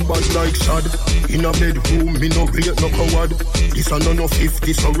a fit bad like shad. In a bedroom, me no rate no coward. This a no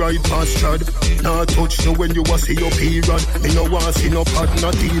 50, so right past Chad. Nah touch you when you a see your period. Me no want see no pad,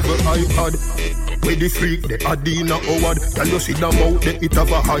 not even iPad. Where the freak, the Adina Howard. Can you see them out there, it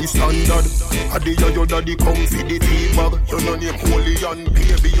have a high standard. Adi your daddy come for the tea bag. You know name holy and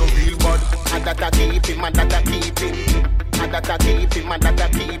baby, you real bad. And that I keep him, and that I keep him. And that I keep him, and that I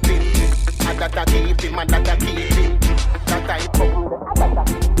keep him. And that I keep him, and that I keep him. That I come.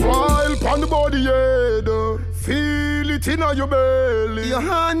 While pon the body head, feel it in your belly. Your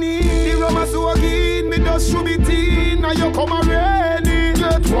honey, the rum so again, me just should be teen. Now you come already.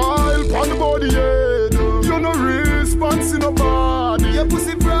 Get wild pon the body head. You no response in nobody. Your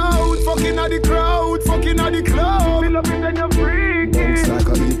pussy proud, fucking at the crowd, fucking at the club. Me love it when you're freaky. Bounce like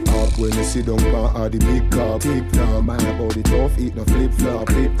a hip hop when you sit down on the big cup. Tip top, man about it tough, eat no flip flop,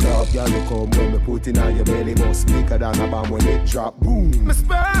 clip top. Y'all look come when me put in on your belly, must bigger than a bomb when it drop. Boom. Me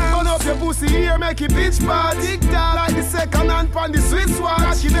spam, burn up your pussy here, make it bitch bad. Tick tock like the second hand pan the Swiss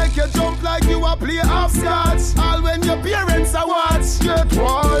watch. She make you jump like you a play half scotch. All when your parents are watch. Get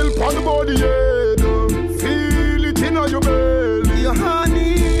wild pon the body head. Feel it in your belly. Your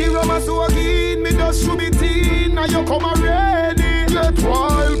honey, the rum so again, me just should be teen. Now you come already. Get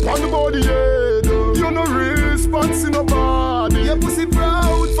wild pon the body head. You no response in nobody. Your pussy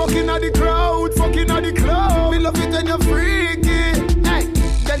proud, fucking at the crowd, fucking at the club. Me love it when you're freaky. Hey,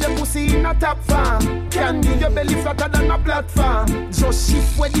 get your pussy in a top farm. Candy, your belly flatter than a platform. Just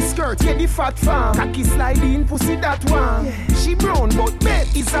shift where the skirt, yeah the fat farm. Cocky slide in, pussy that one. Yeah. She brown but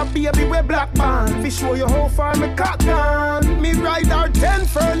bet is a baby with black man. Fi show you how far me cock down. Me ride her 10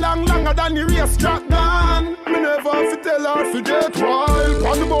 first. a strap gun. Me never fi tell her fi get wild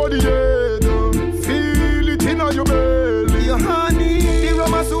on the body head. Feel it in your belly. Your honey, the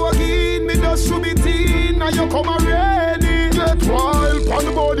rum so again. Me just should be teen. Now you come already. Get wild on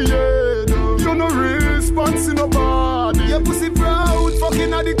the body head. You no response in nobody. Your pussy proud,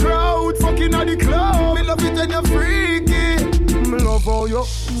 fucking at the crowd, fucking at the club. Me love it when you're freaky. Me love how you,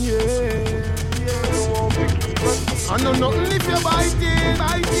 yeah. I know nothing if you bite it.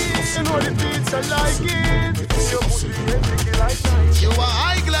 You know the beats I like it. Your pussy make like that. You are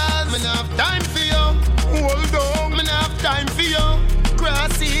high glass, me not have time for you. Hold on, me not have time for you.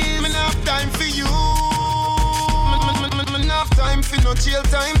 Grassy, me not have time for you. Me not have time for no jail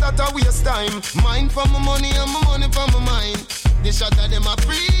time, that a waste time. Mine for my money and my money for my mind. The shot of them a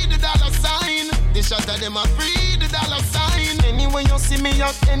free, the dollar sign. The shot of them a free, the dollar sign. Anyway you see me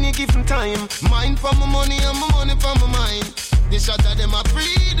at any given time. Mine for my money and my money for my mind. The shot of them a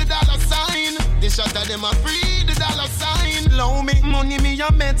free, the dollar sign. The shot of them a free, the dollar sign. Low me, money me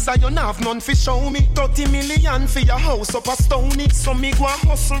a meds, so you have none fi show me. 30 million for your house up a stony. So me go a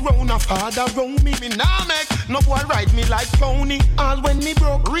hustle round a father round me. Me nah make no boy ride me like pony. All when me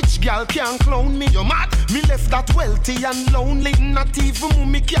broke, rich gal can't clone me. You mad? Me left that wealthy and lonely. Not even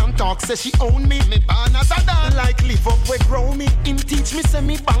mommy can't talk, say she own me. Me born as a dad, like live up where grow me. Him teach me say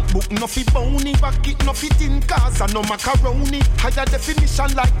me bank book no fi bony. Back it no fit in cars and no macaroni. Higher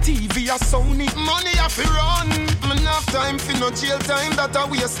definition like TV or Sony. Money I fi run. Me not have time for no jail time, that a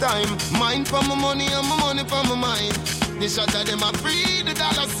waste time. Mine for my money and my money for my mind. The shot of them a free, the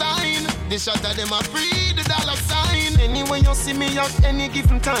dollar sign. The shot of them a free, the dollar sign. Anyway you see me at any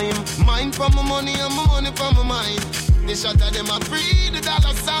given time. Mine for my money and my money for my mind. The shot of them a free, the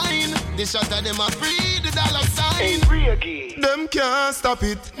dollar sign. The shot of them a free, the dollar sign. Them can't stop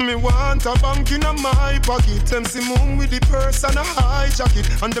it. Me want a bank in my pocket. Them see mum with the purse and a high jacket.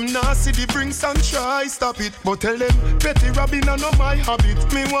 And them nah see the drinks and try stop it. But tell them petty robbing and not my habit.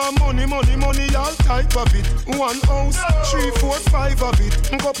 Me want money, money, money, all type of it. One house, 3, 4, 5 of it.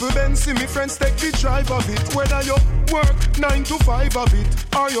 Couple Benz see me friends take the drive of it. Whether you work 9 to 5 of it,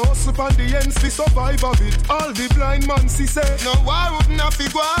 or you hustle on the ends to survive of it. All the blind man see say, no why wouldn't I fi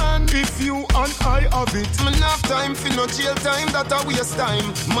go on if you and I have it. Me not have time for no jail time, that a waste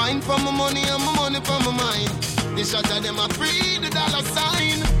time. Mine for my money and my money for my mind. The shot of them a free, the dollar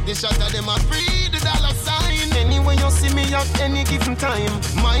sign. The shot of them a free, the dollar sign. Anyway you see me at any given time.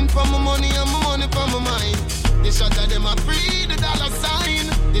 Mine for my money and my money for my mind. The shot of them a free, the dollar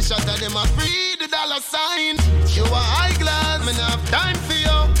sign. The shot of them a free, the dollar sign. You a high glass, me not have time for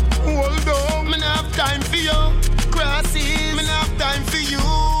you. Hold on, me not have time for you. Grassy, me not have time for you.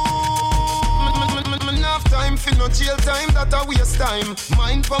 Me not have time for no jail time, that a waste time.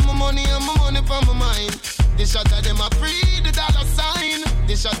 Mine for my money and my money for my mind. The shot of them a free, the dollar sign.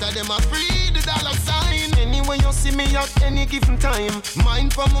 The shot of them a free, the dollar sign. Anyway you see me at any given time. Mine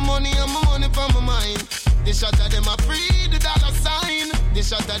for my money and my money for my mind. The shot of them a free, the dollar sign. The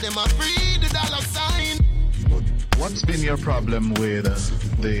shot of them a free, the dollar sign. What's been your problem with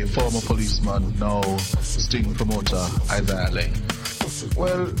the former policeman, now Sting promoter, Isaiah Lang?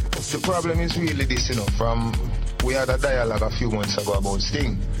 Well, the problem is really this, we had a dialogue a few months ago about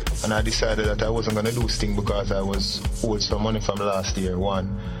Sting, and I decided that I wasn't going to do Sting because I was owed some money from last year,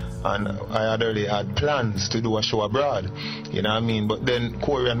 one. And I had already had plans to do a show abroad, you know what I mean? But then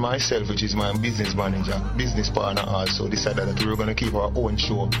Corey and myself, which is my business manager, business partner also, decided that we were going to keep our own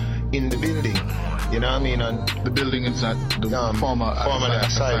show in the building, you know what I mean? And the building is at the former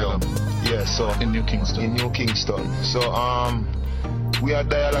asylum. Yeah, so in New Kingston. In New Kingston. So we had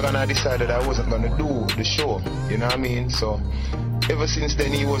dialogue and I decided I wasn't going to do the show, you know what I mean? So ever since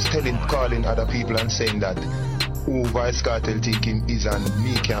then he was calling other people and saying that who Vice Cartel think him is and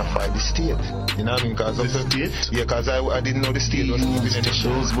me can't fight the state. You know what I mean? The state? Yeah, because I didn't know the state was keeping any show.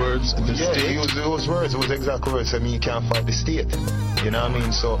 Those words, the state? Yeah, he used those words. It was exact words. So me can't fight the state. You know what I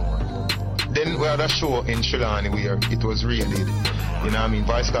mean? So then we had a show in Shilani where it was raided. You know what I mean?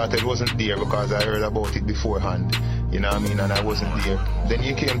 Vice Cartel wasn't there because I heard about it beforehand. You know what I mean? And I wasn't there. Then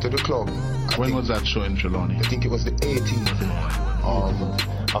he came to the club. When was that show in Trelawney? I think it was the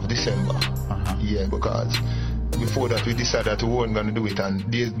 18th of December. Yeah, because before that we decided that we weren't going to do it, and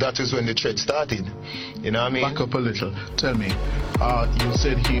that was when the threat started. You know what I mean? Back up a little. Tell me, you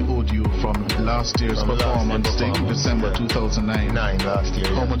said he owed you from last year's performance, December 2009. Last year.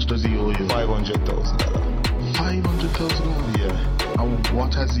 How much does he owe you? $500,000. $500,000? Yeah. And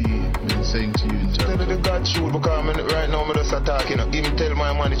what has he been saying to you in terms of the God truth, because right now I'm just talking. Him tell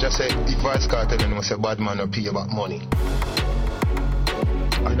my manager, say, if Vice Cartel him say bad man will pay you back money.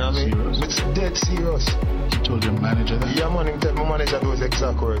 You know what I mean? It's dead serious. He told your manager that? Yeah, man, him tell my manager those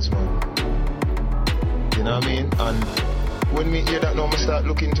exact words, man. You know what I mean? And when me hear that now, I start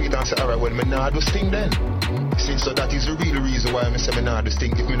looking into it and say, alright, well, me nah do Sting then. See, so that is the real reason why I say me nah do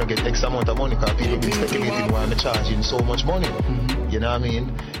Sting if me not get X amount of money, because people be speculating why I'm charging so much money. You know what I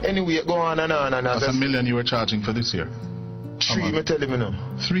mean? Anyway, go on and on and on. That's $1 million you were charging for this year? 3, me telling me now.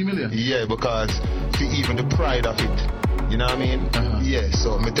 3 million? Yeah, because for even the pride of it. You know what I mean? Yeah,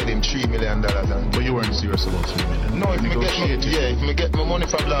 so me tell him $3 million. And but you weren't serious about 3 million? No, if me get my money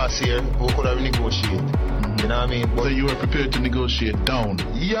from last year, we could have renegotiated. You know what I mean? But so you were prepared to negotiate down?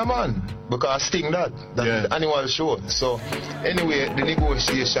 Yeah, man. Because Sting that's the annual show. So anyway, the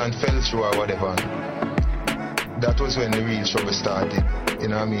negotiation fell through or whatever. That was when the real trouble started. You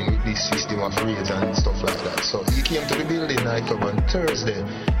know what I mean? With this system of raids and stuff like that. So he came to the building nightclub on Thursday.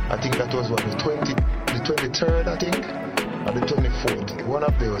 I think that was what, the 23rd, I think? Or the 24th. One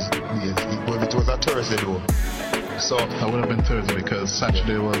of those days. It was a Thursday though. So that would have been Thursday because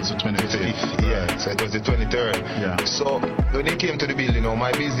Saturday was the 25th. Yeah, so it was the 23rd. Yeah. So when he came to the building,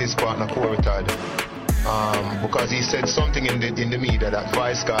 my business partner Corey, because he said something in the media that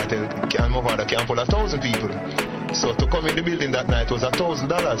Vice Cartel can pull 1,000 people. So to come in the building that night was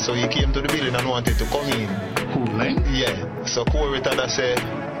 $1,000. So he came to the building and wanted to come in. Who, Lane? Yeah. So Corey said,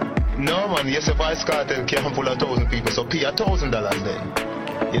 no man, yes, a Vice Cartel can pull 1,000 people, so pay $1,000 then.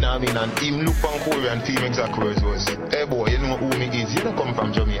 You know what I mean? And him look on Corey and feel exact words was, hey boy, you know who me is, you don't come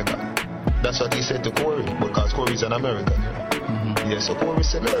from Jamaica. That's what he said to Corey, because Corey's an American. Yeah, so Corey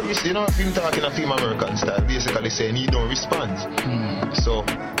said, you know, if him talking a film American style, basically saying he don't respond. So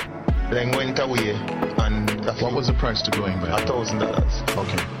then went away and what was the price to going back? $1,000.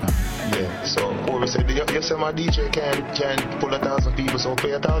 Okay. Yeah, so Corey said, you say my DJ can't pull 1,000 people, so pay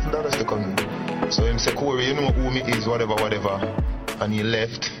 $1,000 to come in. So him say, Corey, you know who me is, whatever. And he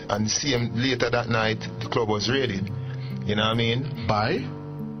left, and see him later that night, the club was raided. You know what I mean?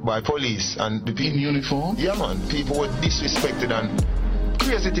 By police. And the people in uniform? Yeah, man. People were disrespected and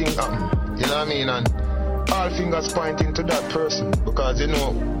crazy things happened. You know what I mean? And all fingers pointing to that person. Because, you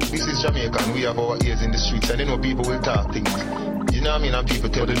know, this is Jamaica and we have our ears in the streets. And, you know, people will talk things. You know what I mean? And people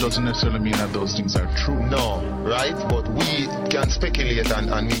tell But it doesn't necessarily mean that those things are true. No, right? But we can speculate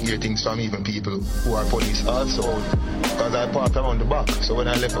and we hear things from even people who are police also. Because I parked around the back. So when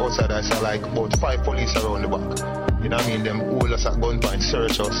I left outside, I saw like about 5 police around the back. You know what I mean? Them hold us at gunpoint,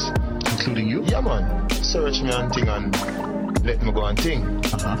 search us. Including you? Yeah, man. Search me and thing and let me go and thing.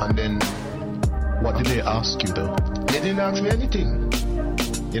 And then... What did they ask you though? They didn't ask me anything.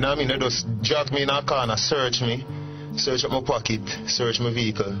 You know what I mean? They just dragged me in a car and search me. Search up my pocket, search my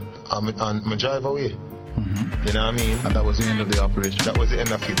vehicle, and my drive away. You know what I mean? And that was the end of the operation? That was the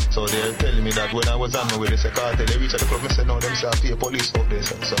end of it. So they're telling me that when I was on my way, they said, Cartel, they reached at the club, I said, no, them say I pay police up there,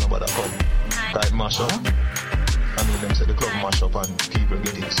 so nobody come. Guy mash up. I mean, them said the club mash up and people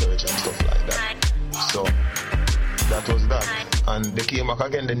getting searched and stuff like that. So, that was that. And they came back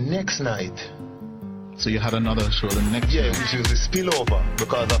again the next night. So you had another show the next night? Yeah, which was a spillover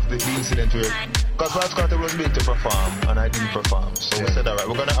because of the incident where... Because Vice Cartel was built to perform and I didn't perform. So we said, alright,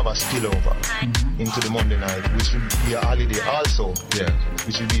 we're going to have a spillover into the Monday night, which would be a holiday also. Yeah.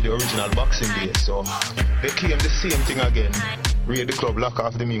 Which would be the original Boxing Day. So they came the same thing again. Raid the club, lock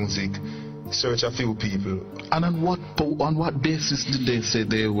off the music, search a few people. And on what basis did they say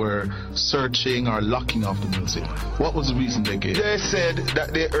they were searching or locking off the music? What was the reason they gave? They said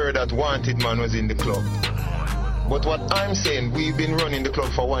that they heard that Wanted Man was in the club. But what I'm saying, we've been running the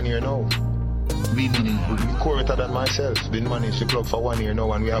club for 1 year now. Meaning Coretta and myself been managing the club for 1 year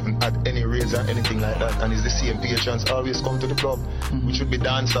now, and we haven't had any raids or anything like that. And it's the same patrons always come to the club, which would be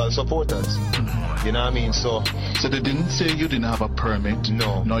dancehall supporters. You know what I mean? So they didn't say you didn't have a permit?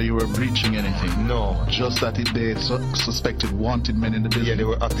 No. Nor you were breaching anything? No. Just that they suspected wanted men in the building? Yeah, they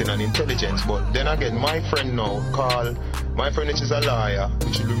were acting on intelligence. But then again, my friend now, Carl, my friend which is a lawyer,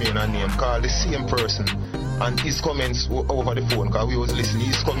 which will remain unnamed, Carl, the same person. And his comments over the phone, because we was listening,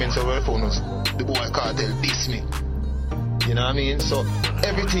 his comments over the phone was, the boy Cartel diss me. You know what I mean? So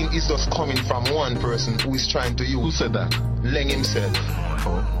everything is just coming from one person who is trying to use... Who said that? Leng himself.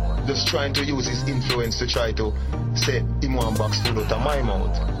 Oh. Just trying to use his influence to try to say him one box food out of my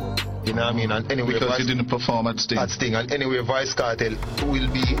mouth. You know what I mean? And anyway, because he didn't perform at Sting. At Sting. And anyway, Vice Cartel will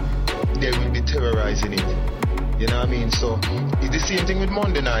be terrorizing it. You know what I mean? So, it's the same thing with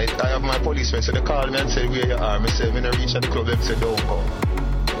Monday night. I have my police friends, so they call me and say, where you are? I say, when I reach at the club, they say, don't come.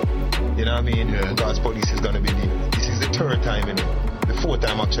 You know what I mean? Yeah. Because police is going to be there. This is the 3rd time, you know. The 4th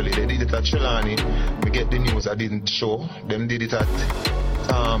time, actually. They did it at Trelawney. We get the news I didn't show. Them did it at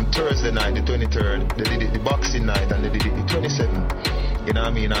Thursday night, the 23rd. They did it the Boxing night, and they did it the 27th. You know what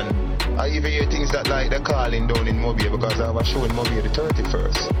I mean? And I even hear things that like they're calling down in Mobile because I have a show in Mobile the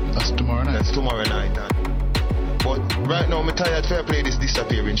 31st. That's tomorrow night? That's tomorrow night. And But right now, I'm tired to play this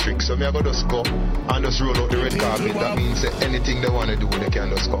disappearing trick. So I go just go and just roll out the red carpet. That means that anything they want to do, they can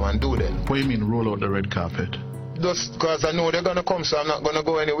just come and do them. What do you mean roll out the red carpet? Just because I know they're going to come, so I'm not going to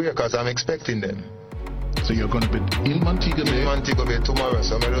go anywhere because I'm expecting them. So you're going to be in Montego Bay? In Montego Bay tomorrow.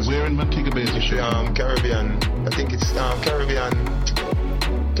 So I'm just where in Montego Bay is the show? Caribbean. I think it's Caribbean.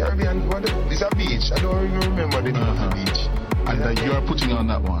 What is a beach? I don't even remember the name of the beach. And that you are putting on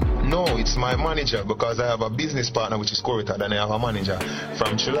that one? No, it's my manager because I have a business partner which is Corita, and I have a manager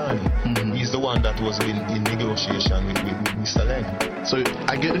from Chilani. Mm-hmm. He's the one that was in negotiation with Mr. Len. So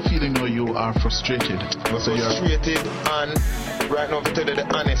I get the feeling now you are frustrated. I'm frustrated, and right now, to tell you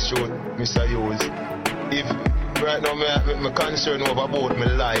the honest truth, Mr. Hughes, if right now I'm concerned about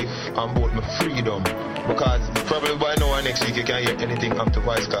my life and about my freedom. Because probably by now or next week you can hear anything up to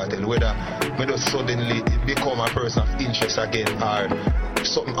Vice Cartel, whether I just suddenly become a person of interest again or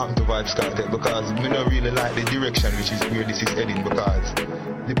something up to Vice Cartel, because we don't really like the direction which is where this is heading, because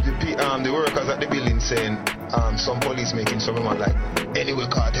the workers at the building saying some police making some remark like anyway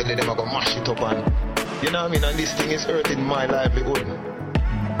cartel them are gonna mash it up, and you know what I mean, and this thing is hurting my livelihood.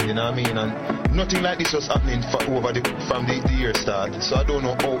 You know what I mean? And nothing like this was happening from the year start. So I don't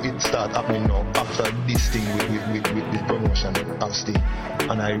know how it started happening now after this thing with the promotion of Sting.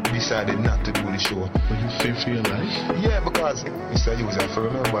 And I decided not to do the show. But you feel your life? Yeah, because Mr. Hughes, I have to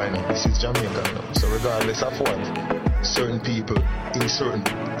remember, you know, this is Jamaica now. So regardless of what, certain people in certain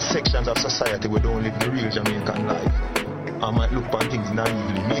sections of society we don't live the real Jamaican life. I might look upon things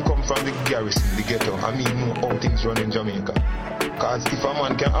naively. Me come from the garrison, the ghetto, and me know how things run in Jamaica. Because if a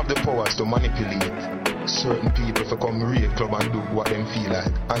man can have the powers to manipulate certain people to come raid club and do what them feel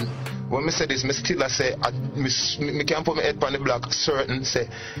like. And when I say this, I still say, I can't put my head on the block. Certain say,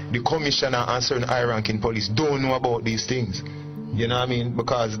 the commissioner and certain high-ranking police don't know about these things. You know what I mean?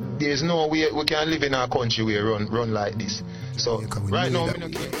 Because there's no way we can live in our country where run like this. So, right now,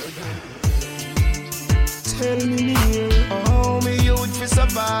 I'm tell me how me youth fi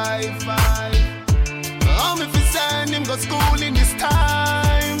survive. How me fi send him go school in this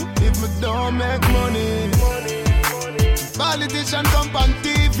time if me don't make money. Politician come on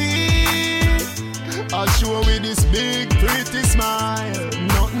TV, I show with this big pretty smile.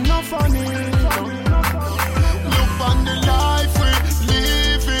 Nothing no funny. Look on the life we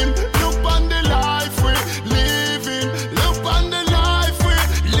living. Look on the life we living. Look on the life we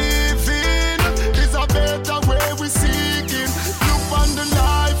living. It's a better way we seeking. Look on the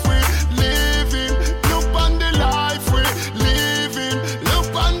life we living. Look on the life we living.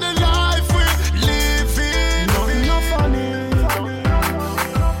 Look on the life we living. Nothing no funny.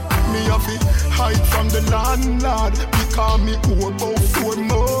 Me have to hide from the landlord because me owe about 4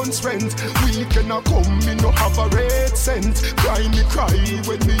 months rent. Weekend a come, me no have a red cent. Cry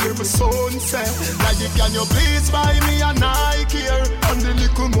when me hear my son say, Daddy, can you please buy me a Nike here? And the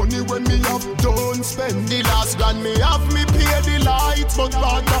little money when me have done spend. The last grand me have me pay the lights, but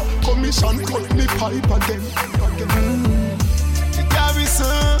rather commission cut me pipe again. The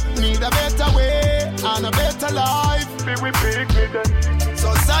garrison need a better way and a better life. We pick me then.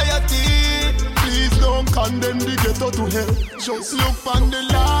 Society, please don't condemn the ghetto to hell. Just look on the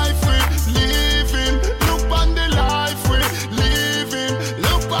life we living. Look on the life we living.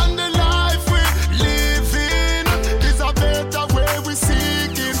 Look on the life we living. It's a better way we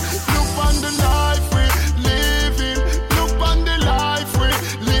seeking. Look on the life we living. Look on the life we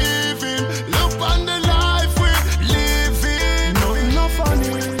living. Look on the life we living. Nothing no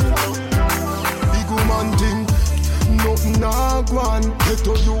funny. Big woman thing. Nothing na gwan.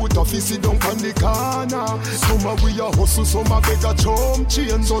 Ghetto youth office sit down on the corner. Some a we a hustle, some a beg a jump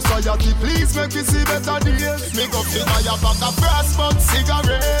chain. Society please make we see better days. Make up the buy a bag of brass but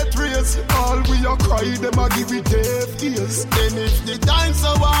cigarette race. All we a cry them a give it deaf ears. Then if the time's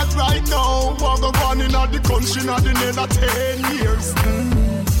so hard right now, walk go on in the country not in another 10 years.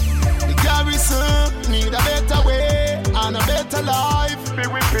 The garrison need a better way and a better life.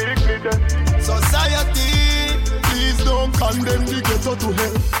 Society, please don't condemn the ghetto to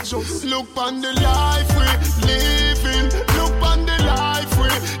hell. Just look on the life we living. Look on the life we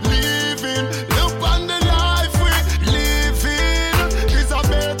living. Look on the life we living. It's a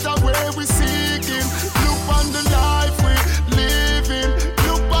better way we seeking. Look on the life we living.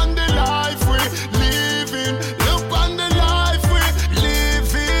 Look on the life we living. Look on the life we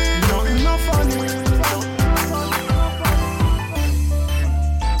living. Nothing no funny.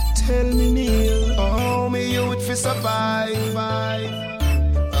 Tell me Neil, how me youth fi survive.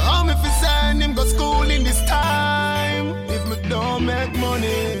 How me fi send him go school in this time if me don't make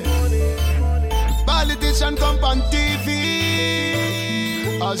money. Politician come on TV,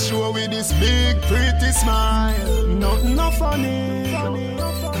 I all show with this big pretty smile. Nothing no funny.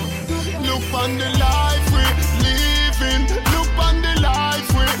 Look on the life we living. Look on the life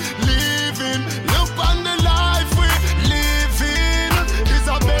we living. Look on the life we living. It's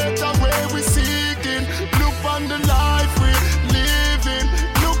a better way we seeking. Look on the life we living.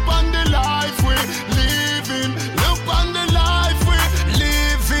 Look on the life we living. Look on the life we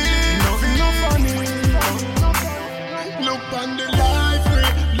living. Nothing no funny. Look on the life we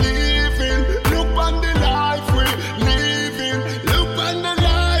living. Look on the life we living. Look on the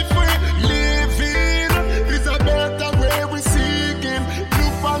life we living. It's a better way we seeking.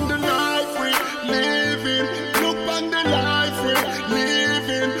 Look on the life we living. Look on the life we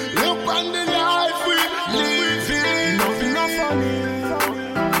living. Look on the life we living. Nothing no funny.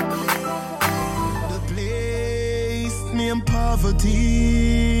 The place named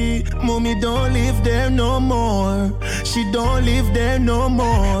poverty. Mommy don't live there no more. She don't live there no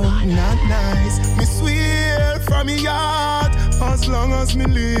more. Not nice. Me swear from me heart, as long as me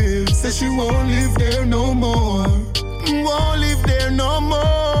live, say she won't live there no more. Won't live there no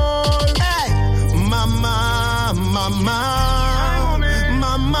more. Hey, mama, mama,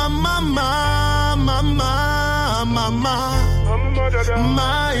 mama, mama, mama, mama,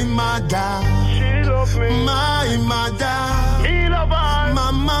 my mother, she loves me. My mother, he loves her.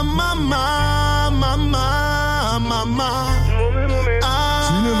 Mama, mama, mama. Mama.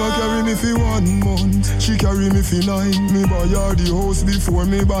 She never carry me for 1 month. She carry me for 9. Me buy her the house before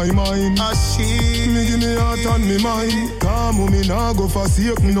me buy mine. Me give me heart and me mind. Come me nah go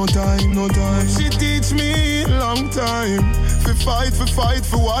forsake me no time, no time. She teach me long time. Fight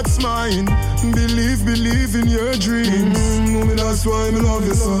for what's mine. Believe in your dreams. Mommy, that's why me love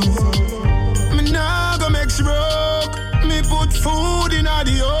you so. Me nah go make she broke. Me put food in the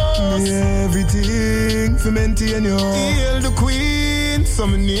house. Me everything for maintain you. Hail the queen, so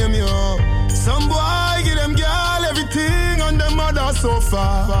me name you. Some boy give them girl everything on them mother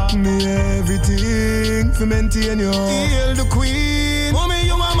sofa. Me everything for maintain you. Hail the queen, mommy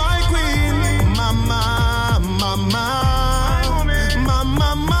you are my queen. Mama, mama, mama,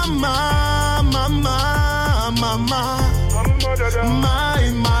 mama, mama, mama, my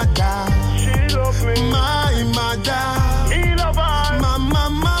mother. She loves me. My mother. Mama,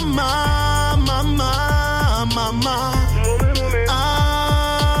 mama, mama, mama.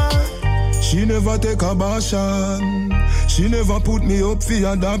 She never take a bashon. She never put me up for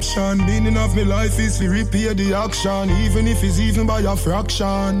adoption. Meaning of me life is to repair the action, even if it's even by a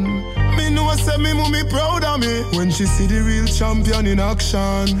fraction. Me know say me mommy proud of me when she see the real champion in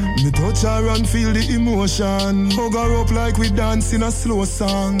action. Me touch her and feel the emotion. Hug her up like we dance in a slow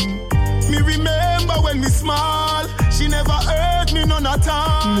song. Me remember when me small, she never hurt me none at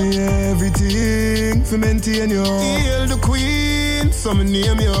all. Me everything for maintain you. Hail the queen, so me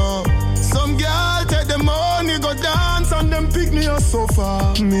name you. Some girl take the money, go dance and them pick me up so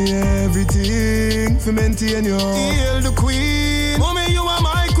far. Me everything for maintain you. Hail the queen, mommy you are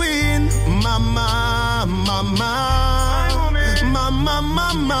my queen. Mama, mama, mama, mama,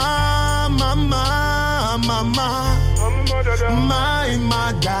 mama, mama, my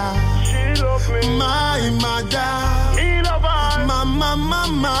mother. My mother, he love her. Mama, mama,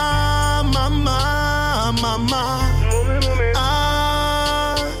 mama, mama.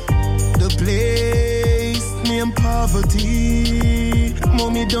 The place named poverty.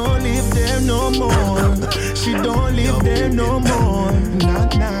 Mommy don't live there no more. She don't live there no more.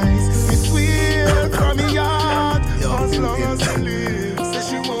 Not nice. Me swear from me heart, as long as I live. Say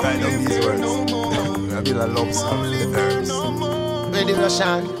she won't live there no more. I be a love song for the girls. Ready,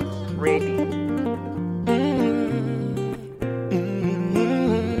 Roshan? Ready.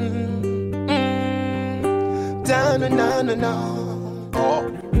 No. Oh.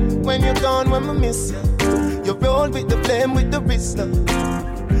 When you're gone, when I miss you, you roll with the flame, with the wrist.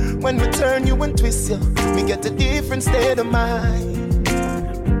 When we turn you and twist you, me get a different state of mind.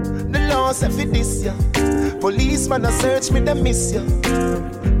 The law said for this ya, policeman a search me, they miss you.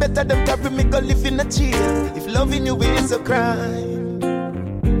 Better them carry me go live in a jail if loving you is a crime.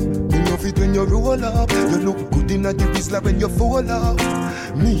 It when you roll up, you look good in the whistler when you fall up.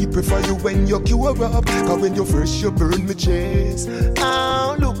 Me prefer you when you cure up, cause when you fresh you burn me chest.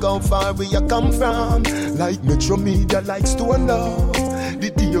 Oh, look how far we you come from. Like Metro Media likes to love. The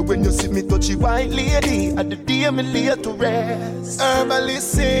day when you see me touch a white lady, and the day me lay to rest.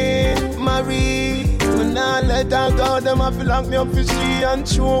 Herbalist Marie, when I let her go, them I feel like me up for she and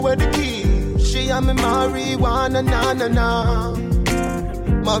show where the key. She and me marijuana, na.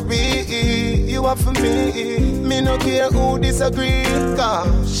 Marie, you are for me. Me no care who disagree.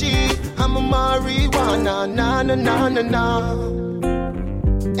 Cause she, I'm a marijuana, na.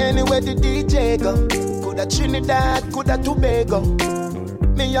 anywhere the DJ go. Coulda Trinidad, coulda Tobago.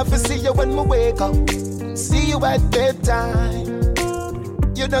 Me have to see you when me wake up. See you at bedtime.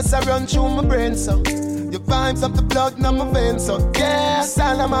 You just a run through my brain, so your vibes up the blood in my veins, so yeah.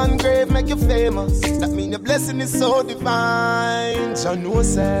 Solomon grave make you famous. That mean your blessing is so divine. So no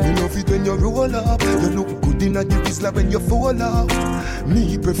say you love it when you roll up. You look good in the Rizla when you fall up.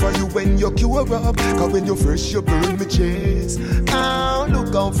 Me prefer you when you cure up. Cause when you're fresh you burn me chest. Oh,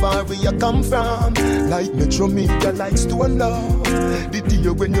 look how far we you come from. Like Metro Media likes to love. The day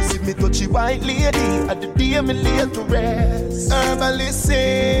when you see me touchy white lady, at the day me lay to rest. Herbally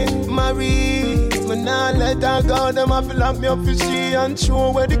sing, Marie. Me nah let her go, them a fill up me up for she and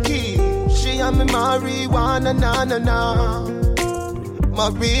show where the key. She and me marijuana, na na na.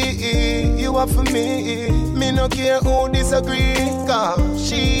 Marie, you are for me. Me no care who disagree. Cause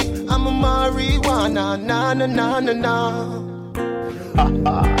she and me marijuana, na na na na na.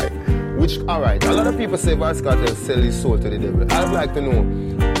 Which, alright, a lot of people say Vybz Kartel sell his soul to the devil. I'd like to know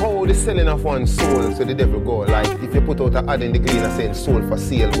how the selling of one's soul to the devil go. Like, if you put out an ad in the green and saying soul for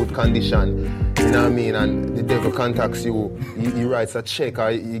sale, good condition, you know what I mean, and the devil contacts you, he writes a check or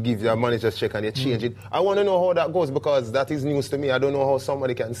he gives you a manager's check and you change it. I want to know how that goes because that is news to me. I don't know how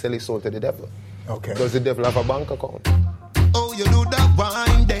somebody can sell his soul to the devil. Okay. Does the devil have a bank account? Oh, you do that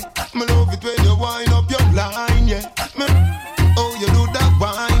wine, day. Me love it when you wind up your line, yeah. Oh, you do that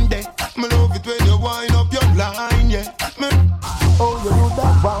wine, day. Me love it when you wind up your line, yeah. Oh, you do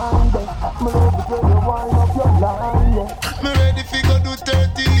that wine, day. Me love it when you wind up your line, yeah. Me ready fi go do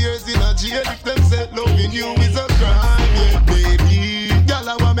 30 years in a jail if them say loving you is a crime, yeah, baby. Girl,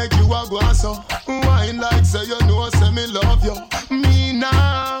 I wanna make you a go so. Wine like say you know, say me love you. Me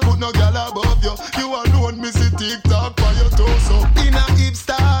nah, put no girl above you. You alone, me see TikTok by your torso. In a hip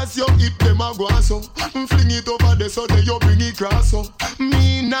stars, your hip them a go so. Fling it over there so they you bring it cross so.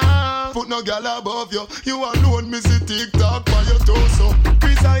 Me nah, put no girl above you. You alone, me see TikTok by your torso.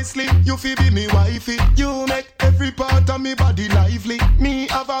 Precisely, you feel be me wifey. You make every part of me body lively. Me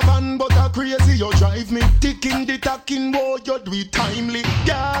have a van, but a crazy you drive me. Ticking the tacking, boy, you do it timely.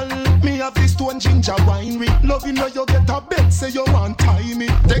 Girl, me have this stone ginger winery. Loving when you get a bed, say you want tie me.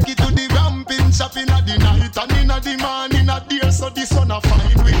 Take it to the ramping shop in the night and in the morning a dear, so the sun a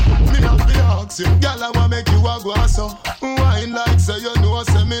find me. Me have to ask you, girl, I wanna make you a go so. Wine like say you know,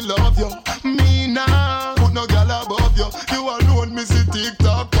 say me love you. Me nah, put no girl above you. You alone, me see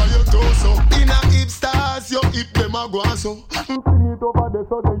TikTok by your torso. In a hip stars, your hip them a go so. Bring it over there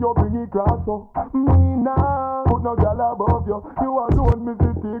so that you bring it cross so. Me nah, put no girl above you. You alone, me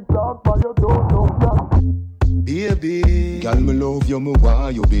see TikTok by your torso. Baby, girl, me love you, me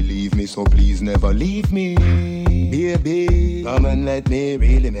want you believe me, so please never leave me. Baby, come and let me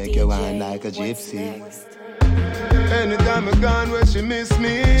really make you wine like a gypsy. Anytime I gone where she miss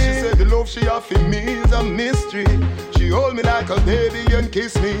me, she said the love she offered me is a mystery. She hold me like a baby and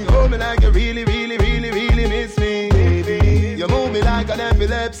kiss me. Hold me like you really, really, really, really miss me. Baby, you move me like an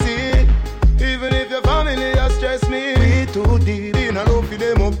epilepsy. Even if your family has stressed me, we too deep in a love for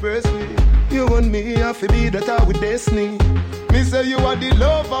them oppress me. You and me have to be that I with destiny. Me say you are the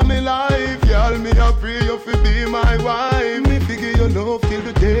love of my life. Y'all me I pray you fi be my wife. Me figure your love till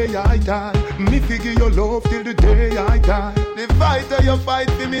the day I die. Me figure your love till the day I die. The fight that you fight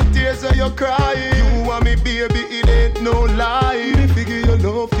for me, tears that you cry. You want me baby, it ain't no lie. Me figure your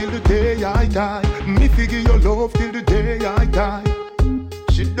love till the day I die. Me figure your love till the day I die.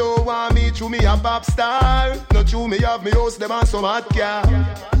 She don't want me to me a pop star. Not to me have me house them and some hot car.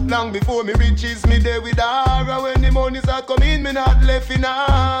 Long before me riches me there with her. And when the money's a come in, me not left in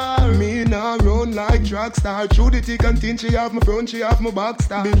her. Me not run like track star. Through the thick and thin, she have my front, she have my back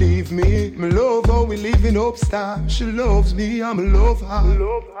star. Believe me love how we living up star. She loves me, I'm love her.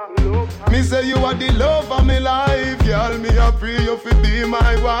 Me say you are the love of my life. Girl, me a pray you fi be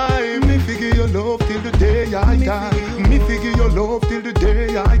my wife. Me figure your love till the day I die. Me figure your love till the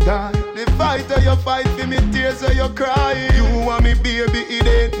day I die. The fight that you fight for me, tears that you cry. You want me baby, it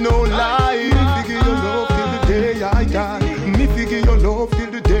ain't no lie. Me figure your love till the day I die. Me figure your love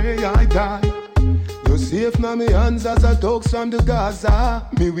till the day I die. You're safe now me hands as a dogs from the Gaza.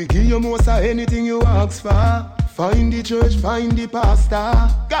 Me we give you most of anything you ask for. Find the church, find the pastor.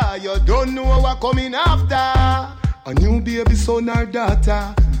 God, you don't know what coming after. A new baby son or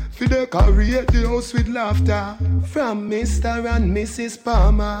daughter. For the create the house with laughter. From Mr. and Mrs.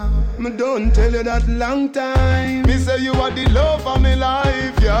 Palmer. Me don't tell you that long time. Me say you are the love of my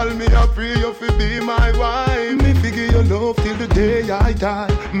life. Y'all me a pray you fi be my wife. Me figure your love till the day I die.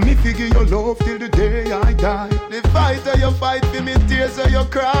 Me figure your love till the day I die. The the fight or you fight for me tears or you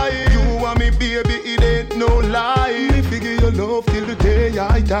cry. You want me baby, it ain't no lie. Me figure your love till the day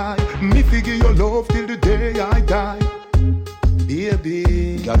I die. Me figure your love till the day I die.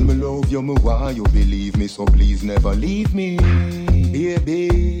 Baby, God me love you, me why you believe me, so please never leave me.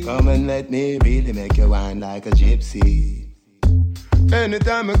 Baby, come and let me really make you wine like a gypsy.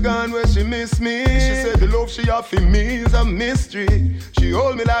 Anytime I gone where she miss me, she said the love she have for me is a mystery. She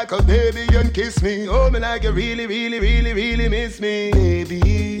hold me like a baby and kiss me. Hold me like you really, really, really, really miss me. Baby,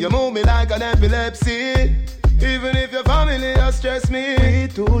 you move me like an epilepsy. Even if your family has stressed me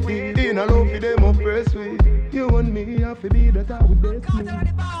too deep, in a love for them oppressed me. You and me have to be that I would best me.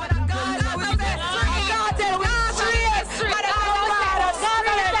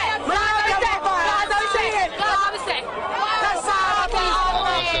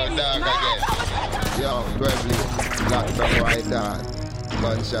 Yo, 12 leaves, locked up right down.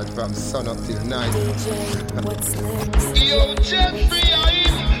 Gunshot from sun up till night. Yo, Jeffrey,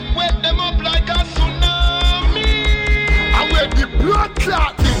 I wet them up like a tsunami. I wear the blood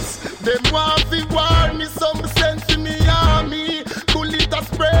clot this. Them want to war me, some sense to me army. Bullet a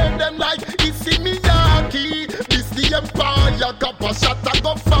spray them like Issey Miyake. This the empire, cup a shot I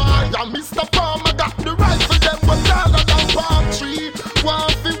go fire. Mr. Farmer got the rifle, them was taller than palm tree.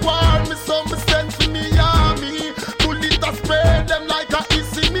 Want to war me, some sense to me army. Bullet a spray them like a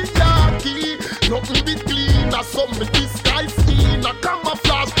Issey Miyake. Nothing be clean, a some disguise in a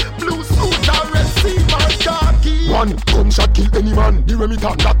camouflage. Blue suit, a red sea, my khaki. One gunshot kill any man. The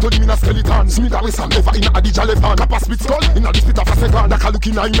Remington that told him in a skeleton. Smith a Wesson never in a Adija left hand. Kappa split skull in a spit of a second. That can look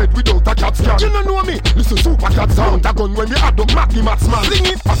in a head without a cat scan. You don't know me? Listen super cat sound. That gun when we had the Magni Matsman. Sling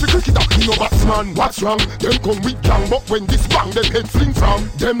it as a cricketer, you know batsman. What's wrong? Them come with gang, but when this bang, them head fling from.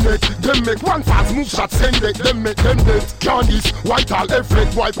 Them neck, them make one fast move shot send it. Them make them dead. Candice, white all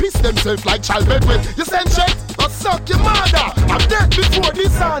F-red. Why piss themselves like child bedwet? You send check or suck your mother. I'm dead before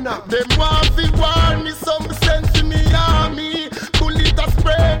dishonor. Them want to war me, some sense to me army. Bullet a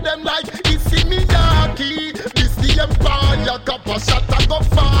spray them like Issey Miyake. This the empire, cup a shot I go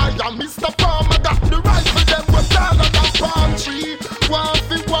fire. Mr. Farmer got the rifle, them was taller than palm tree. Want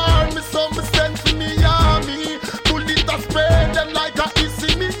to war me, some sense to me army. Bullet a spray them like a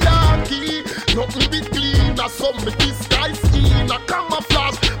Issey Miyake. Nothing be clean, a some disguise in a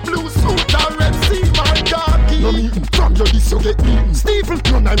camouflage. Blue suit, a red sea, my khaki. No meeting, from your this you get beaten. Stephen,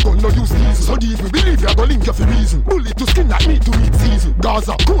 none I'm gun, no use these. So deep, we believe you're gonna link you for reason. Bullet to skin like me to meet season.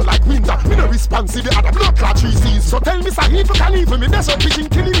 Gaza, cool like winter. Me no response to the other blood clot 3 seasons. So tell me, sir, if you can even me, that's what preaching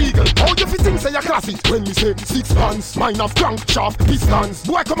kill illegal. How you fit things say you're classic? When me say 6 pants, mine have crank, sharp, pistons.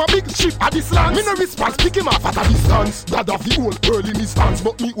 Boy come a big ship at this land. Me no response, pick him off at a distance. God of the whole world in his hands,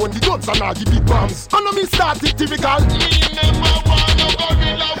 but me own the guns and all the big bombs. I know me start it typical. Me never want no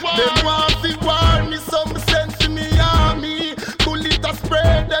gorilla war. Them want to war me, some sense to me army. Bullet a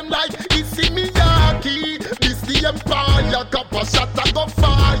spray them like Issey Miyake. This the empire, cup a shot I go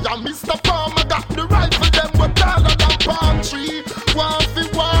fire. Mr. Farmer got the rifle, them were taller than palm tree. Want to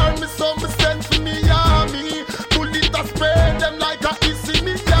war me, some sense to me army. Bullet a spray them like a Issey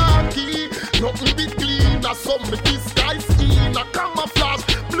Miyake. Nothing be clean, a some disguise in a camouflage.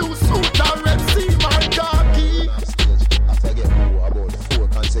 Blue suit, a red sea, my khaki. After getting about 4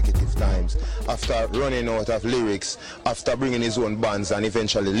 consecutive times, after running out of lyrics, after bringing his own bands and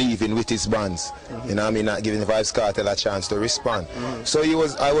eventually leaving with his bands, you know what I mean, not giving the Vybz Kartel a chance to respond. So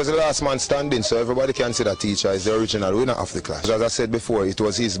I was the last man standing, so everybody can see that Teacher is the original winner of the clash. As I said before, it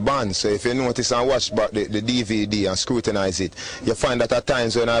was his band, so if you notice and watch back the DVD and scrutinize it, you find that at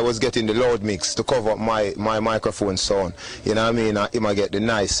times when I was getting the loud mix to cover up my microphone sound, you know what I mean, he might get the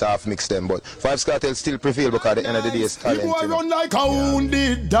nice soft mix them, but Vybz Kartel still prevail because at the end of the day it's talent. You run like a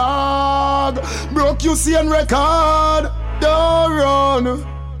wounded dog. Broke you see and record. Don't run,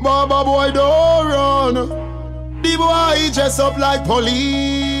 Baba boy, don't run. The boy dress up like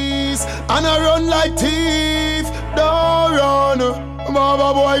police and I run like thief. Don't run,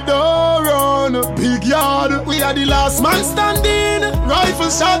 Baba boy, don't run. Big yard, we are the last man standing. Rifle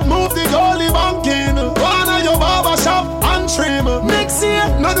shot, move the goalie banking. One of your barber shop and trim. Next year,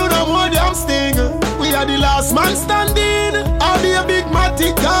 no do no more damn sting. We are the last man standing. I'll be a big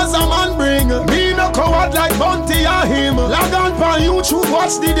matic cause a man bring. Me no coward like Bunty or him. Log on pan YouTube,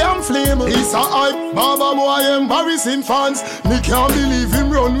 watch the damn flame. It's a hype, Baba boy embarrassing fans. Me can't believe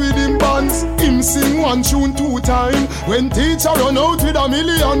him run with him bands. Him sing one tune 2 times. When Teacher run out with a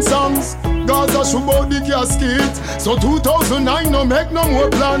million songs. Gaza shoot out the casket. So 2009 no make no more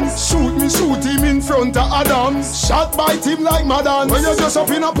plans. Shoot him in front of Adams. Shot by him like Madden. When you just up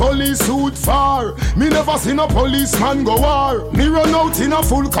in a police suit far. Me never seen a policeman go war. Me run out in a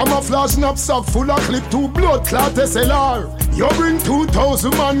full camouflage knapsack full of clip to blood clot SLR. You bring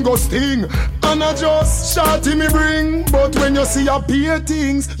 2,000 man go sting. And I just shot him me bring. But when you see a peer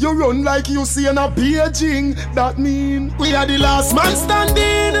things, you run like you see an a paging. That mean we are the last man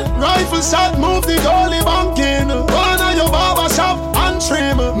standing. Rifle shot move the goalie banking. One of your barber shop and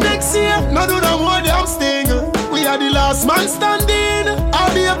trim. Next year, no do no more damn sting. We are the last man standing.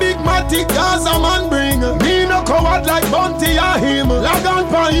 I'll be a big matic Gaza man bring. Me no coward like Bunty or him. Log on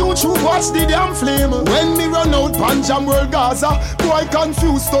pan YouTube, watch the damn flame. When me run out Panjam World Gaza, boy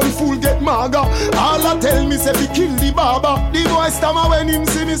confused, don't fool get maga. All I tell me say we kill the barber. The boy stammer when him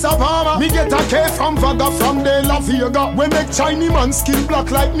see me Savama. Me get a K from Vaga from De La Vega. We make Chinese man skin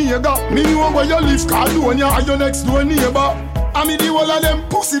black like Nega. Me know where you live, Caledonia, and your next door neighbor. I mean the whole of them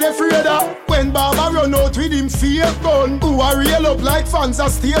pussy they afraid of. When Baba run out with him fake gun, who are real up like fans are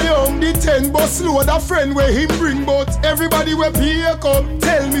stay young. The 10 bus load a friend where him bring, but everybody we pay come.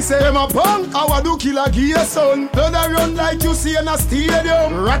 Tell me say them a punk, how I do kill a gear son. Blood a run like you see in a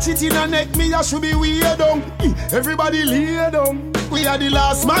stadium. Ratchet in a neck me I should be weird down. Everybody lay down. We are the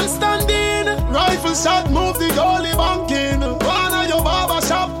last man standing. Rifle shot move the goalie banking. One of your barber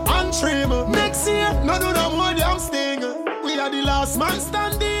shop and trim. Next year no do no more damn sting. We are the last man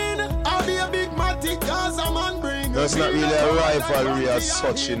standing. I'll be a big matic Gaza man bring. It's not really a rivalry as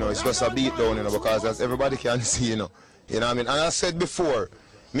such, you know. It's just a beatdown, you know, because as everybody can see, you know. You know what I mean? And I said before,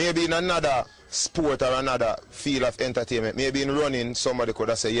 maybe in another sport or another field of entertainment, maybe in running, somebody could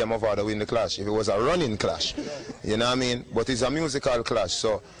have said, yeah, my father win the clash. If it was a running clash, you know what I mean? But it's a musical clash,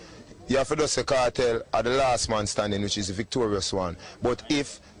 so you have to just say Cartel are the last man standing, which is the victorious one. But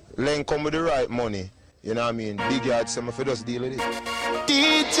if Len come with the right money, you know what I mean? Big yard, some of you just deal with it.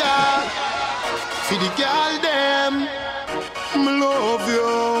 Teacher, for the girl them, I love you.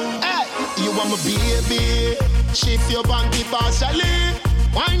 Hey, you want my baby? Shift your banky partially.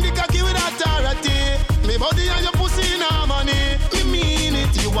 Wind the cocky with authority. Me body and your pussy in harmony. Me mean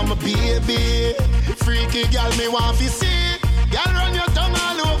it. You want my baby? Freaky girl, me want to see. Girl, run your tongue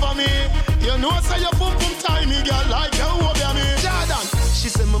all over me. You know say your pum pum tiny girl like you over me. Jordan. She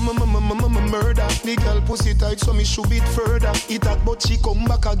said, murder. The girl pussy tight, so me should beat further. Eat that, but she come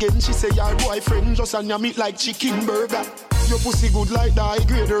back again. She say, your boyfriend just and you meat like chicken burger. Your pussy good like the high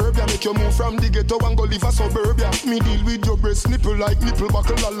grade herb. Ya make you move from the ghetto and go live a suburbia. Me deal with your breast nipple like nipple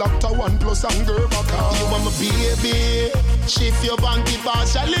buckle. A lacta 1+ and girl back. You want my baby? Shift your banky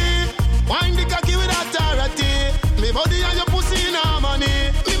partially. Wind the cocky with authority. Me body and your pussy in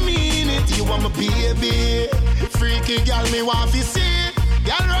harmony. Me mean it. You want my baby? Freaky girl, me want to see.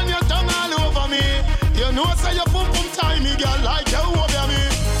 Girl, run your tongue all over me. You know say your pum pum tiny girl like you over me.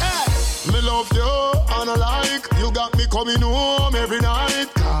 Hey, me love you and I like. You got me coming home every night.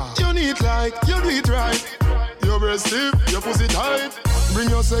 You need like, you do it right. Your breast stiff, your pussy tight. Bring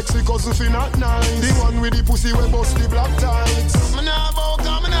your sexy cousin fi not nice. The one with the pussy we bust the black tights. Me nah bow,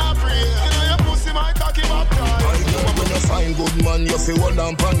 come me nah pray. You know your pussy might cocky baptized. When you find good man, you feel hold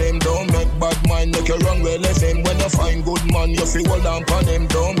on pon him. Don't make bad mind, make you wrong way left him. When you find good man, you feel hold on pon him.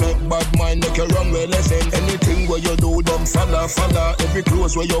 Don't make bad mind, make you wrong way left him. Anything where you do, them follow. Every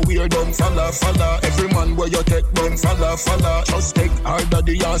clothes where you wear, them follow. Every man where you take, them follow. Just take harder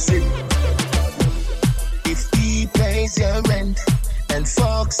the acid. If he pays your rent and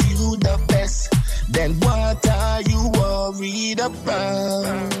fucks you the best, then what are you worried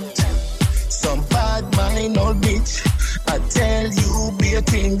about? Some bad mind old bitch, I tell you bare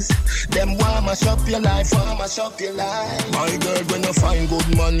things. Them want mash up your life, My girl, when you find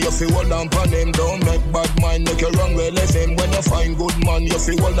good man, you feel hold on pon him. Don't make bad mind, make you wrong way left him. When you find good man, you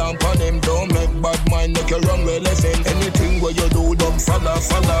feel hold on pon him. Don't make bad mind, make you wrong way left him. Anything where you do, them follow.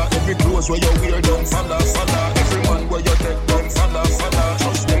 Every clothes where you wear, them follow. Every man where you take, them follow.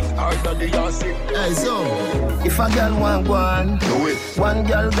 Just take harder the acid. Hey, so, if a girl want one, do it. One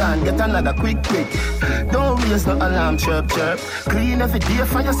girl gone, get another quick. Don't raise no alarm, chirp. Clean every day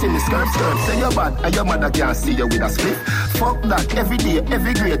for you see me skirt. Say you're bad and your mother can't see you with a split. Fuck that, every day,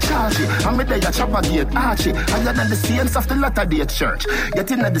 every grade, charge it. I'm a day a chopper gate, archie. Higher than the saints of the latter day church.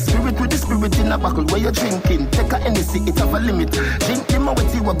 Get in at the spirit with the spirit in a buckle where you're drinking. Take a Hennessy, it have a limit. Drink him out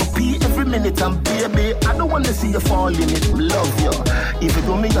with you, I go pee every minute. And baby, I don't want to see you fall in it. Love you. If you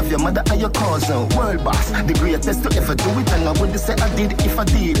do me of your mother and your cousin, world boss, the greatest to ever do it. And I would say I did if I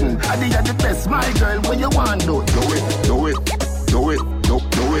didn't. I did the best, my girl, what you want do? Do it.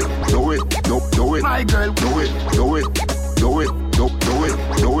 My girl, do it.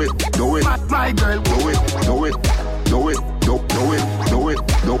 My girl, do it, do it, do it, do it, do it, do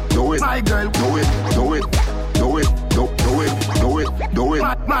it, do it. My girl, do it, do it, do it, do it, do it, do it.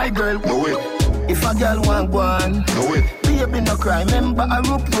 My girl, do it. If a girl want one, do it. Baby no cry, remember a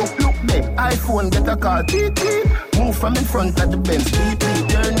look there. iPhone get a call, beep beep. Move from in front of the Benz, beep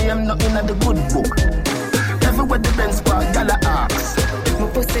beep. Your name not in the good book. Everywhere the Benz park, gala ask. My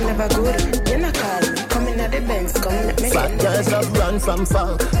pussy never good, you not call me. Come in at the Benz, come let me Fat girls have run from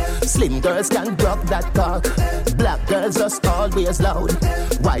fuck. Slim girls can rock that cock. Black girls just always loud.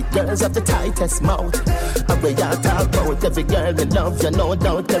 White girls have the tightest mouth. And we all talk about every girl we love, you no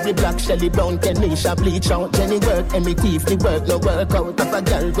doubt. Terry Black, Shelly Brown, Kenisha, Bleach out. Jenny work, Emmy Teeth, the work, no work out. Of a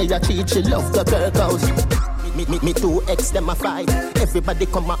girl where you cheat, she love the Kirk house. Me 2X, them a fight. Everybody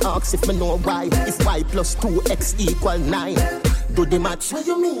come and ask if me know why. If Y plus 2X equal 9. Do the match, what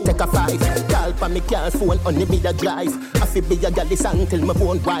you mean? Take a 5. Call for me car phone on the media drive. I feel be a galley song till my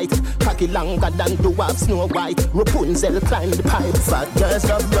bone white. Cocky longer than dwarf Snow White. Rapunzel climb the pipe. Fat girls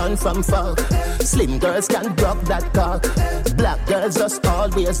love run from fuck. Slim girls can rock that cock. Black girls just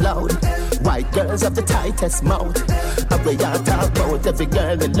always loud. White girls have the tightest mouth. And we all talk about every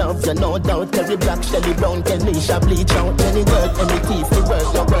girl we love, you no doubt. Terry Black, Shelly Brown, Kenisha, Bleach out. Any word, any teeth, the word,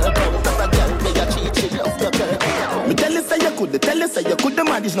 no work out. Of a girl where you cheat, she love your girl. Me tell you say you could, tell you say you could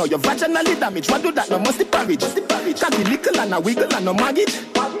manage. Now you're vaginally damaged. What do that? No musty porridge. Cocky little and a wiggle and no maggot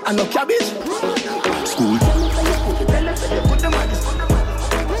and no cabbage. School. Tell you say you could manage.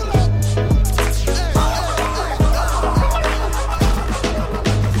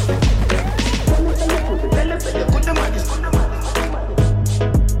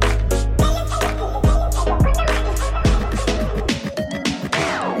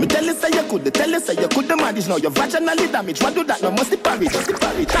 Tell you say you could manage. Now you're vaginally damaged. What do that? No musty porridge.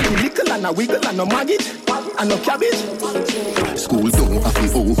 Cocky little and a wiggle and no maggot and no cabbage. School don't have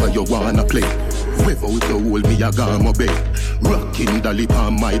to over, you wanna play. Without the hole, me a gone my bed. Rocking the lip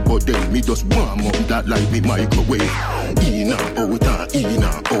on my body. Me just warm up that like me microwave. In and out and in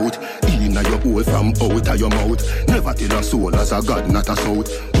and out. In and your hole from out of your mouth. Never tell a soul as a God, not a south.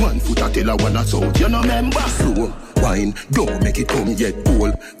 1 foot a tell a one a south. You know member? Slow wine, don't make it come yet.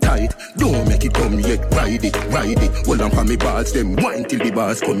 Hold tight, don't make it come yet. Ride it, ride it. Hold on for me balls, them wine till the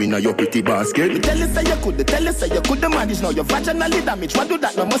bars come in a your pretty basket. Me tell you say you could manage. Now you're vaginally damaged. What do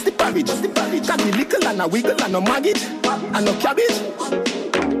that? No musty porridge. Cocky little and a wiggle and no maggot and no cabbage.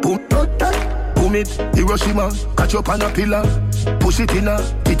 Boom it, Hiroshima, catch up on a pillar. Push it in a,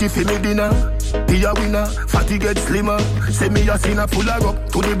 kitty for me dinner. Be a winner, fatty get slimmer. Say me a sinner, full her up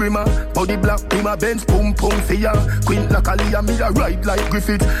to the brimmer. Body black, be my Benz, pum pum for ya. Queen like Aliyah, me a ride like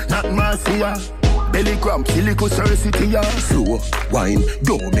Griffith, not Marcia. Belly cramp, silico Cersei ya. Slow wine,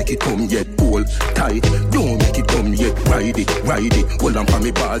 don't make it come yet. Hold tight, don't make it come yet. Ride it, hold on for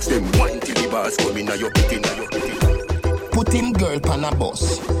me balls, them wine till the bars come in a your pity, na your pity. Put him girl pan a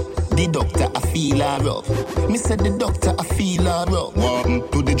bus. The doctor I feel her rough. Me said the doctor I feel her rough.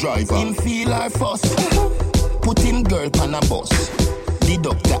 What to the driver? Him feel her fuss. Put him girl pan a bus. The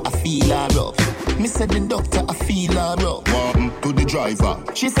doctor I feel her rough. Me said the doctor I feel her rough. What to the driver?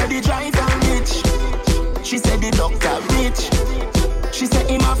 She said the driver rich. She said the doctor rich. She said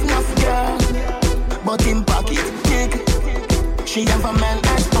him have enough girl, but him pocket big. She have a man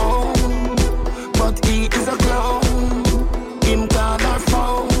at home, but he is a clown. Him call her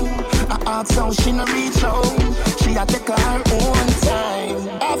phone. I ask how she no reach home. She a take her own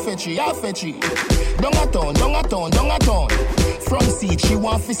time. I fetch it. Down a town. From seat she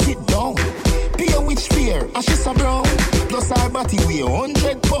want to sit down. Pay which fear, and she so brown. Plus her body weigh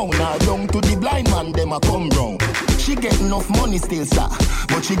 100 pound. Now down to the blind man, them a come round. She get enough money still, sir,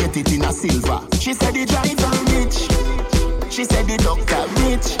 but she get it in a silver. She said the driver rich. She said the doctor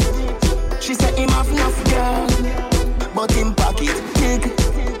rich. She said him have enough girl, but him pocket big.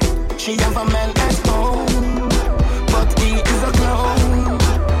 She have a man at home, but he is a clown.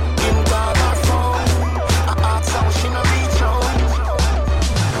 Him call her phone. I ask how she no reach home.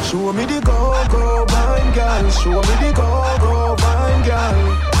 Show me the go-go wine girl. Show me the go-go wine girl.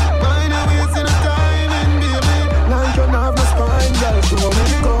 Mind your ways in the timing, baby. Like you have no spine, girl. Show me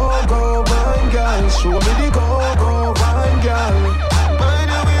the go-go wine girl. Show me the go-go wine girl. Mind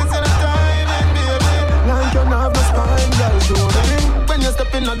your ways in the timing, baby. Like you have no spine, girl. Show me when you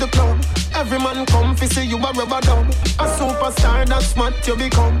step in at the club. Every man come fi see you a rubber dub. A superstar, that's what you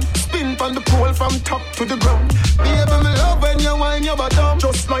become. Spin from the pole from top to the ground. Baby, me love when you whine your bottom.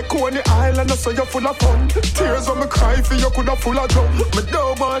 Just like Coney Island, I saw you full of fun. Tears when me cry for you coulda full of drum. Me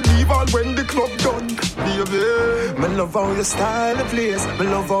don't want leave all when the club done. Baby, me love how you style the place. Me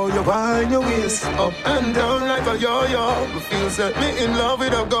love how you whine your waist. Up and down like a yo-yo. Me feel set me in love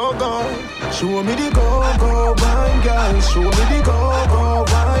with a go-go. Show me the go-go wine, girl. Show me the go-go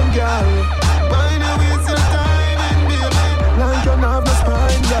wine, girl. Wine and waste your time and baby, like you have no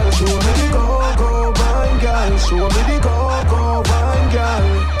spine, girl. Show me the go-go wine, girl. Show me the go-go wine, girl.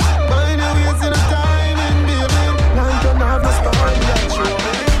 Wine and waste your time and baby, like you have no spine, girl. Show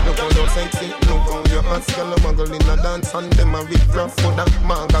me. Look how you sexy, look how you hot. Girl, a muggle in a dance and them a rip rough. Coulda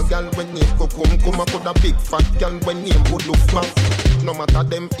maga girl when you go come. Coulda big fat girl when you would look fat. No matter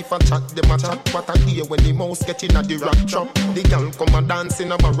them if I chat, them a chat. What I hear when the mouse get in a the rock trap. The girl come a dance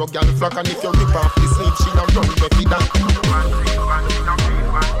in a barrow girl flock. And if you rip off the sleeve, she a run with it down.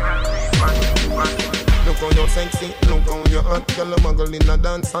 Look how you sexy, look how you hot. Girl, a muggle in a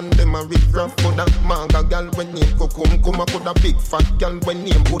dance and them a rip rough. Coulda maga girl when you go come. Coulda big fat girl when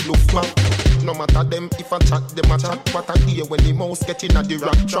you would look fat. No matter them if I chat, them a chat. What I hear when the mouse get in a the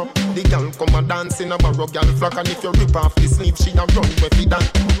rock trap. The girl come a dance in a barrow girl flock. And if you rip off the sleeve, she a run with it down.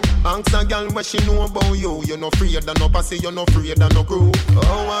 Ask a girl what she know about you. You no afraid of no pussy, you no afraid of no crew.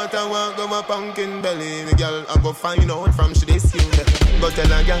 Oh, what I want go my pumpkin belly. The girl I go find out from she this you. Go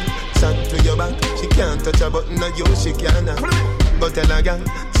tell a girl, chat to your back. She can't touch a button of you, she can't. Go tell a girl,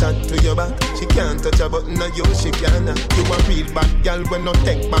 chat to your back. She can't touch a button of you, she can't. You a real bad girl when no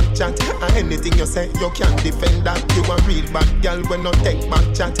take back chat. And anything you say, you can't defend that. You a real bad girl when no take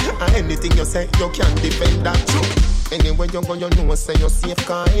back chat. And anything you say, you can't defend that. Anywhere you go, you know say you're safe.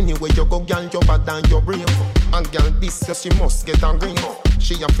 Cause anywhere you go, girl, you're bad and you're brave. And girl, this so she must get a ring.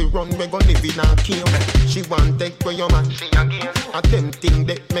 She have to run, we go live in a cave. She want take where your man, she again. A tempting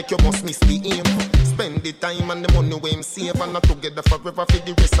that make you must miss the aim. Spend the time and the money we him save. And not together forever for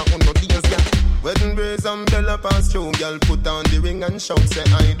the rest of no days, yeah. Wedding brace umbrella pass through. Girl, put on the ring and shout, say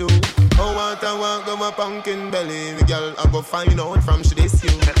I do. Oh, what I want, go my pumpkin belly. The girl, I go find out from she this you.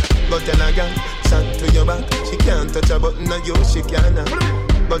 Go tell a girl, chat to your back. She can't touch a button of you, she can't.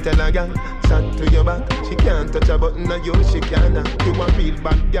 Go tell a girl, chat to your back. She can't touch a button of you, she can't. You a real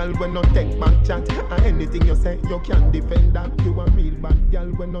bad girl when no take back chat. And anything you say, you can't defend that. You a real bad girl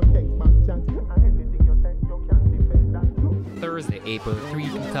when no take back chat. And anything you say, you can't defend that. Thursday, April 3,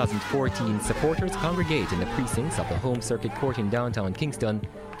 2014, supporters congregate in the precincts of the Home Circuit Court in downtown Kingston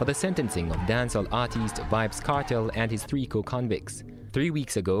for the sentencing of dancehall artist Vybz Kartel and his 3 co-convicts. 3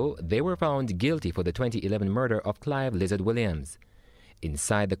 weeks ago, they were found guilty for the 2011 murder of Clive Lizard Williams.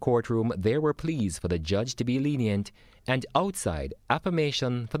 Inside the courtroom, there were pleas for the judge to be lenient, and outside,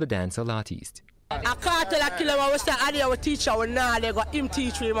 affirmation for the dancehall artist. A Kartel a killer, I was our teacher, we now they got him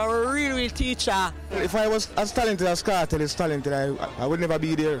teach him, a real teacher. If I was as talented as Kartel is talented, I would never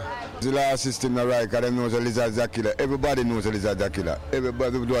be there. The law system not right, because them knows the lizard is a killer. Everybody knows the lizard is a killer.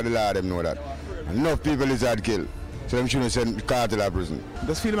 Everybody who do the law, them know that. Enough people lizard kill. So them shouldn't send Kartel to prison.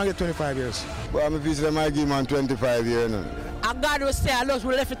 Just feel him I get 25 years. But I'm a visit them I give him 25 years. And God will say, I love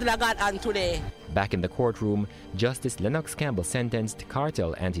we left it to God and today. Back in the courtroom, Justice Lennox Campbell sentenced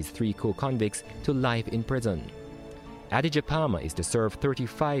Kartel and his 3 co-convicts to life in prison. Adidja Palmer is to serve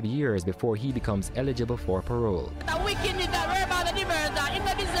 35 years before he becomes eligible for parole. The wickedness that we're about to murder, he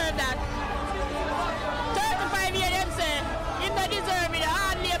don't deserve that. 35 years, them say, he don't deserve it. The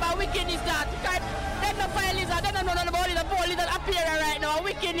hard labor, wickedness that. They don't file lizard, they don't know about it. The poor lizard appearing right now,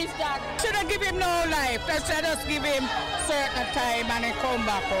 wickedness that. Shouldn't give him no life. They should just give him certain time and then come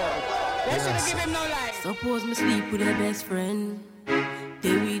back home. They shouldn't give him no life. Suppose me sleep with your best friend.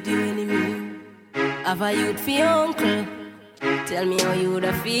 They with you anyway. Have a youth for your uncle. Tell me how you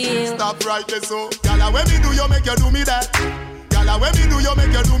would feel. Stop right there, so. Gala, when me do you make you do me that? Gala, when me do you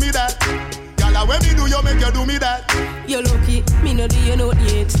make you do me that? Gala, when me do you make you do me that? You're lucky, me no do you know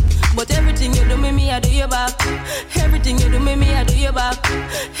yet. But everything you do me, I do you back. Everything you do me, I do you back.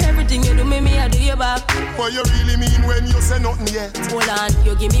 Everything you do me, I do you back. What you really mean when you say nothing yet? Hold on,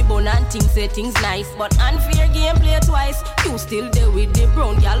 you give me bone and things, say things nice. But unfair game play twice. You still there with the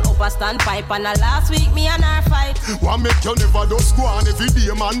brown girl up a standpipe. And last week me and her fight. What make you never just go on every day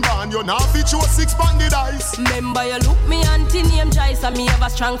man ban? You now fit your 6-banded eyes. Remember you look me auntie name Joyce. And me have a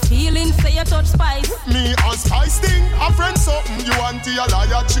strong feeling, say you touch spice. Me and Spice thing, a friend something. You auntie a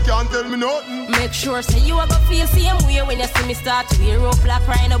liar, she can't can't tell me nothing. Make sure say you a go feel same way when you see me start to wear up black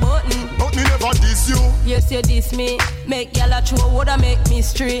right a button. But me never diss you. Yes, you diss me. Make y'all a throw woulda make me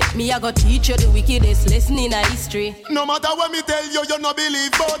straight. Me a go teach you the wickedest lesson in a history. No matter what me tell you, you no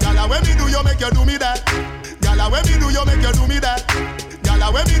believe. But gala when me do, you make you do me that. Gala when me do, you make you do me that.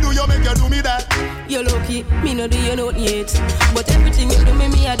 Gala when me do, you make you do me that. You lucky, me no do you not yet. But everything you do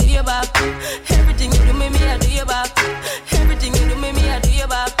me I do you back. Everything you do me I do you back. Everything you do me I do you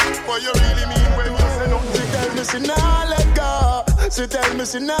back. What you really mean when you say nothing? She tell me she nah let go. She tell me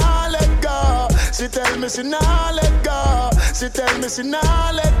she nah let go. She tell me she nah let go. She tell me she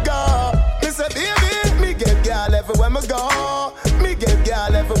nah let go. Me say baby, me get girl everywhere me go. Me get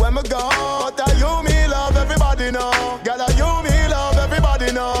girl everywhere me go. But are you me love everybody know? Girl are you me love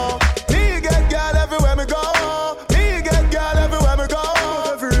everybody know? Me get girl everywhere me go. Me get girl everywhere me go.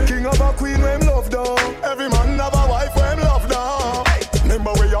 Every king of a queen when love though. Every man have a wife when love though.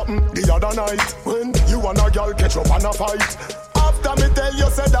 Remember where you the other night when you and a girl catch up and a fight. After me tell you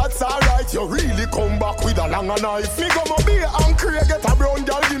say that's alright, you really come back with a longer knife. Me go my beer and create get a brown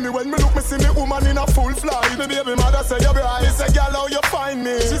girl give me when me look me see me woman in a full flight. Me baby mother say you bright. Me say girl how you find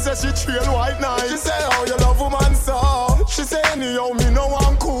me? She say she train white night. She say how you love woman so. She say anyhow me know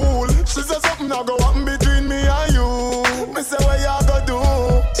I'm cool. She say something now go happen between me and you. Me say what you go do?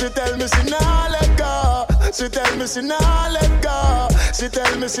 She tell me she nah let go. She tell me she nah let go. She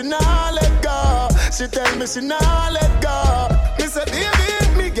tell me she nah let go. She tell me she nah let go. Me say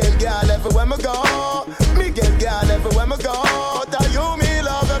baby, me get girl everywhere me go. Me get girl everywhere me go. But are you me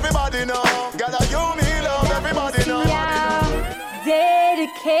love everybody know? God are you me love everybody know?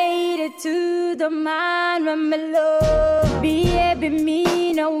 Dedicated to the man when me love. Baby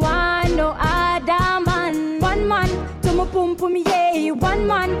me no one no other man. One man to my pum pum yeah. One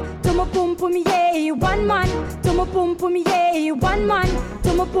man to my pum pum yeah. One man to my pum pum yeah. One man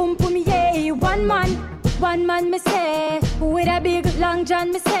to my pum pum yeah. One man me say, with a big long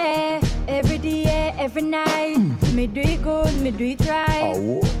john me say, every day, every night, me do it good, me do it right.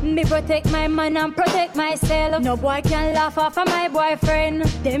 Me protect my man and protect myself. No boy can laugh off of my boyfriend.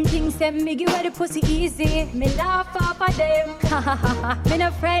 Them things that me give her the pussy easy. Me laugh off of them. Me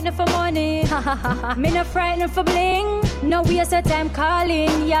not frightened for money. Me not frightened for bling. No waste of time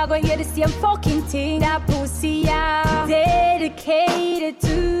calling. Y'all gonna hear the same fucking thing. That pussy, yeah. Dedicated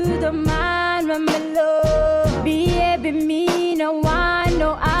to the man when me love. Baby, me no one,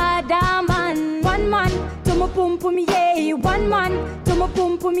 no other man. One man to my pum pum yeah. One man to my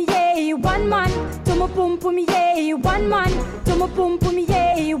pum pum yeah. One man to my pum pum yeah. One man to my pum pum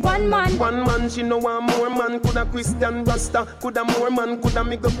yeah. One man she no want more man. Coulda Christian Rasta, coulda more man, coulda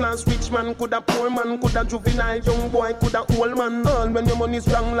middle class rich man, coulda poor man, coulda juvenile young boy, coulda old man. All when your money's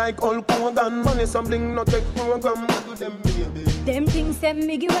strong like Hulk Hogan. Money something not take program. Do them baby. Them things that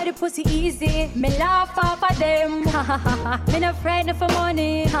me give her the pussy easy. Me laugh off of them. Me not frightened for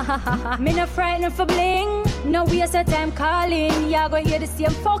money. Me not frightened for bling. No waste of time calling. Y'all gonna hear the same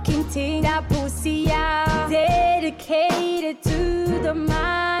fucking thing. That pussy, yeah. Dedicated to the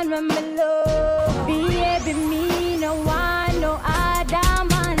man when me love. Baby, me no one, no other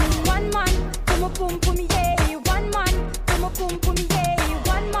man. One man to my pum pum yeah. One man to my pum pum yeah.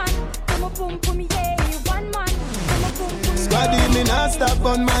 One man to my pum pum yeah. One man to my pum pum. Squaddy me not stop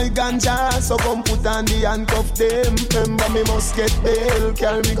on my ganja, so come put on the handcuff them. Remember me must get bail,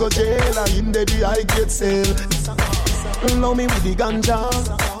 carry me go jail, and in the I get sale. Allow me with the ganja,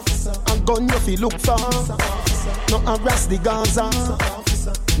 a gun you fi look for. No harass the Gaza.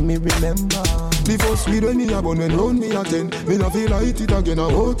 Me remember before sweet when me a bun when round me a 10. Me no feel light it again, I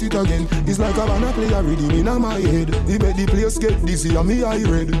want it again. It's like a banana play a rhythm in my head. He make the place get dizzy and me I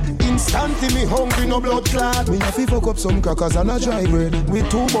red. Instantly me hungry no blood clot. Me have to fuck up some crackers and a dry bread. With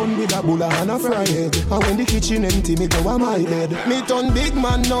 2 bun with a bulla and a fry head. And when the kitchen empty me go on my bed. Me turn big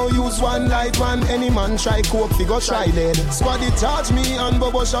man now use one light one. Any man try coke fi go try lead. Squaddy charge me and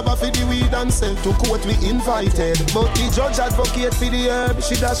Bobo Shabba fi the weed and sell to court we invited. But the judge advocate fi the herb.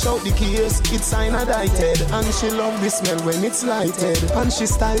 She dash out the case, it's cyanided. And she love the smell when it's lighted. And she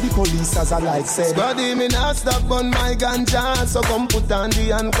style the police as I like said. Squaddy me not stop on my ganja, so come put on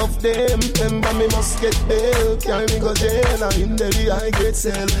the handcuff them. Remember me must get bail, carry me go jail, and in the I get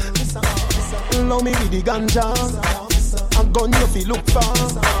sell. Allow me with the ganja, a gun you fi look for.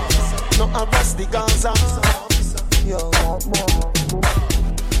 No harass the Gaza. Yo,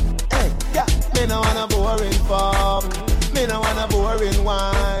 hey, yeah, me no wanna boring fuck. Me no wanna boring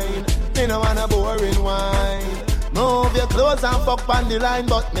wine. Me no wanna boring wine. Move your clothes and fuck on the line,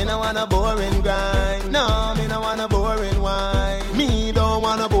 but me no wanna boring grind. No, me no wanna boring wine. Me don't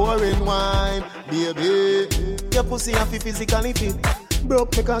wanna boring wine, baby. Your pussy have to physically fit.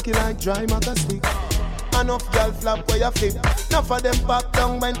 Broke me cocky like dry maca stick. Enough girl flap where you flip. Enough of them pop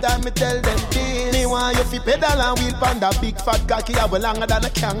down when time me tell them this. Me want you fi pedal and wheel pan that big fat cocky a longer than a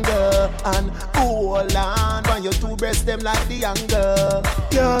kangaroo. And hold on, when you two breast them like the younger.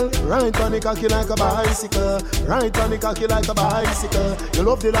 Girl, ride on the cocky like a bicycle. Ride on the cocky like a bicycle. You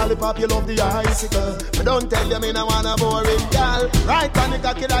love the lollipop, you love the icicle. But don't tell you me no wanna boring girl. Ride on the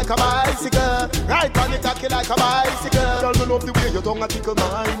cocky like a bicycle. Ride on the cocky like a bicycle. Girl, me love the way your tongue a tickle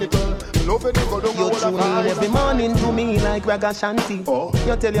my nipple. Me love it, you go down all the every morning to me like Raga Shanti. Oh.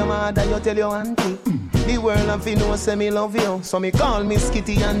 You tell your mother, you tell your auntie. The world of you know say me love you. So me call me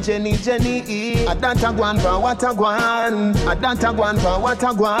Skitty and Jenny. A data guan for what a guan. A data guan for what a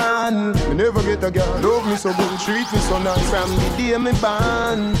guan. Me never get a girl, love me so good, treat me so nice. From the day me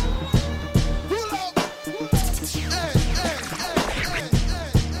born.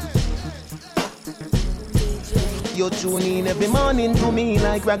 You tune in every morning to me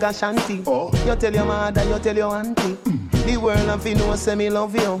like Raga Shanti. Oh. You tell your mother, you tell your auntie. The world of you know say me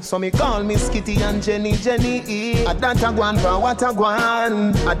love you. So me call me Skitty and Jenny. A data guan for what a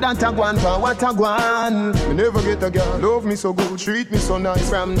guan. A data guan for what a guan. Me never get a girl, love me so good, treat me so nice.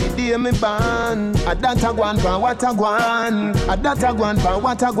 From the day me born. A data guan for what a guan. A data guan for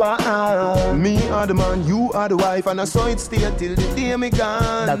what a guan. Me are the man, you are the wife, and I saw it stay till the day me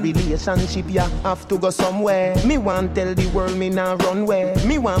gone. The relationship ya have to go somewhere. Me want tell the world me nah run where.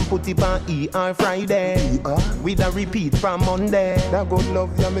 Me want put it on ER Friday. With a repeat from Monday. That good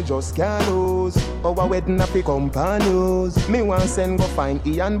love ya me just can't lose. Our wedding a fi companions. Me want send go find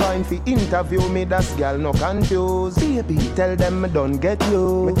Ian Boyne fi interview me. That girl no confused. Baby tell them me don't get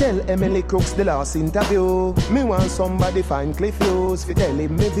you. Me tell Emily Crooks the last interview. Me want somebody find Cliff Hughes fi tell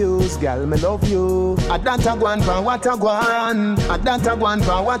him me views. Girl me love you. A data guan for what a guan. A data guan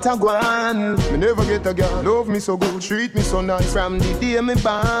for what a guan. Me never get a girl love me so good, treat me so nice. From the day me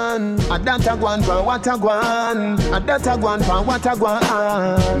born. A data guan for what a guan. A data guan for what a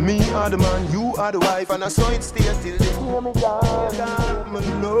guan. Me are the man, you are the wife, and I saw it stay till the day me gone. Me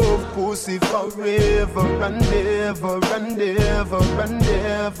love pussy forever and ever and ever and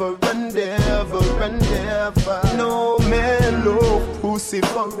ever and ever and ever. No man love pussy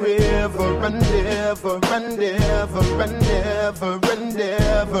forever and ever and ever and ever and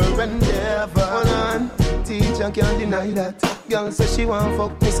ever and ever. Hold on. Teacher can't deny that. Girl say she want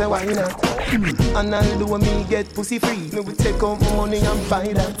fuck me, say why not? And I'll do me get pussy free. Me will take out my money and buy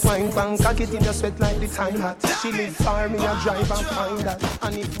that. Wine pan cock it in your sweat like the time hat. She live far, me a drive and find that.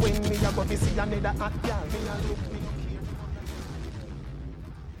 And if when me a go see another hot girl, me a look.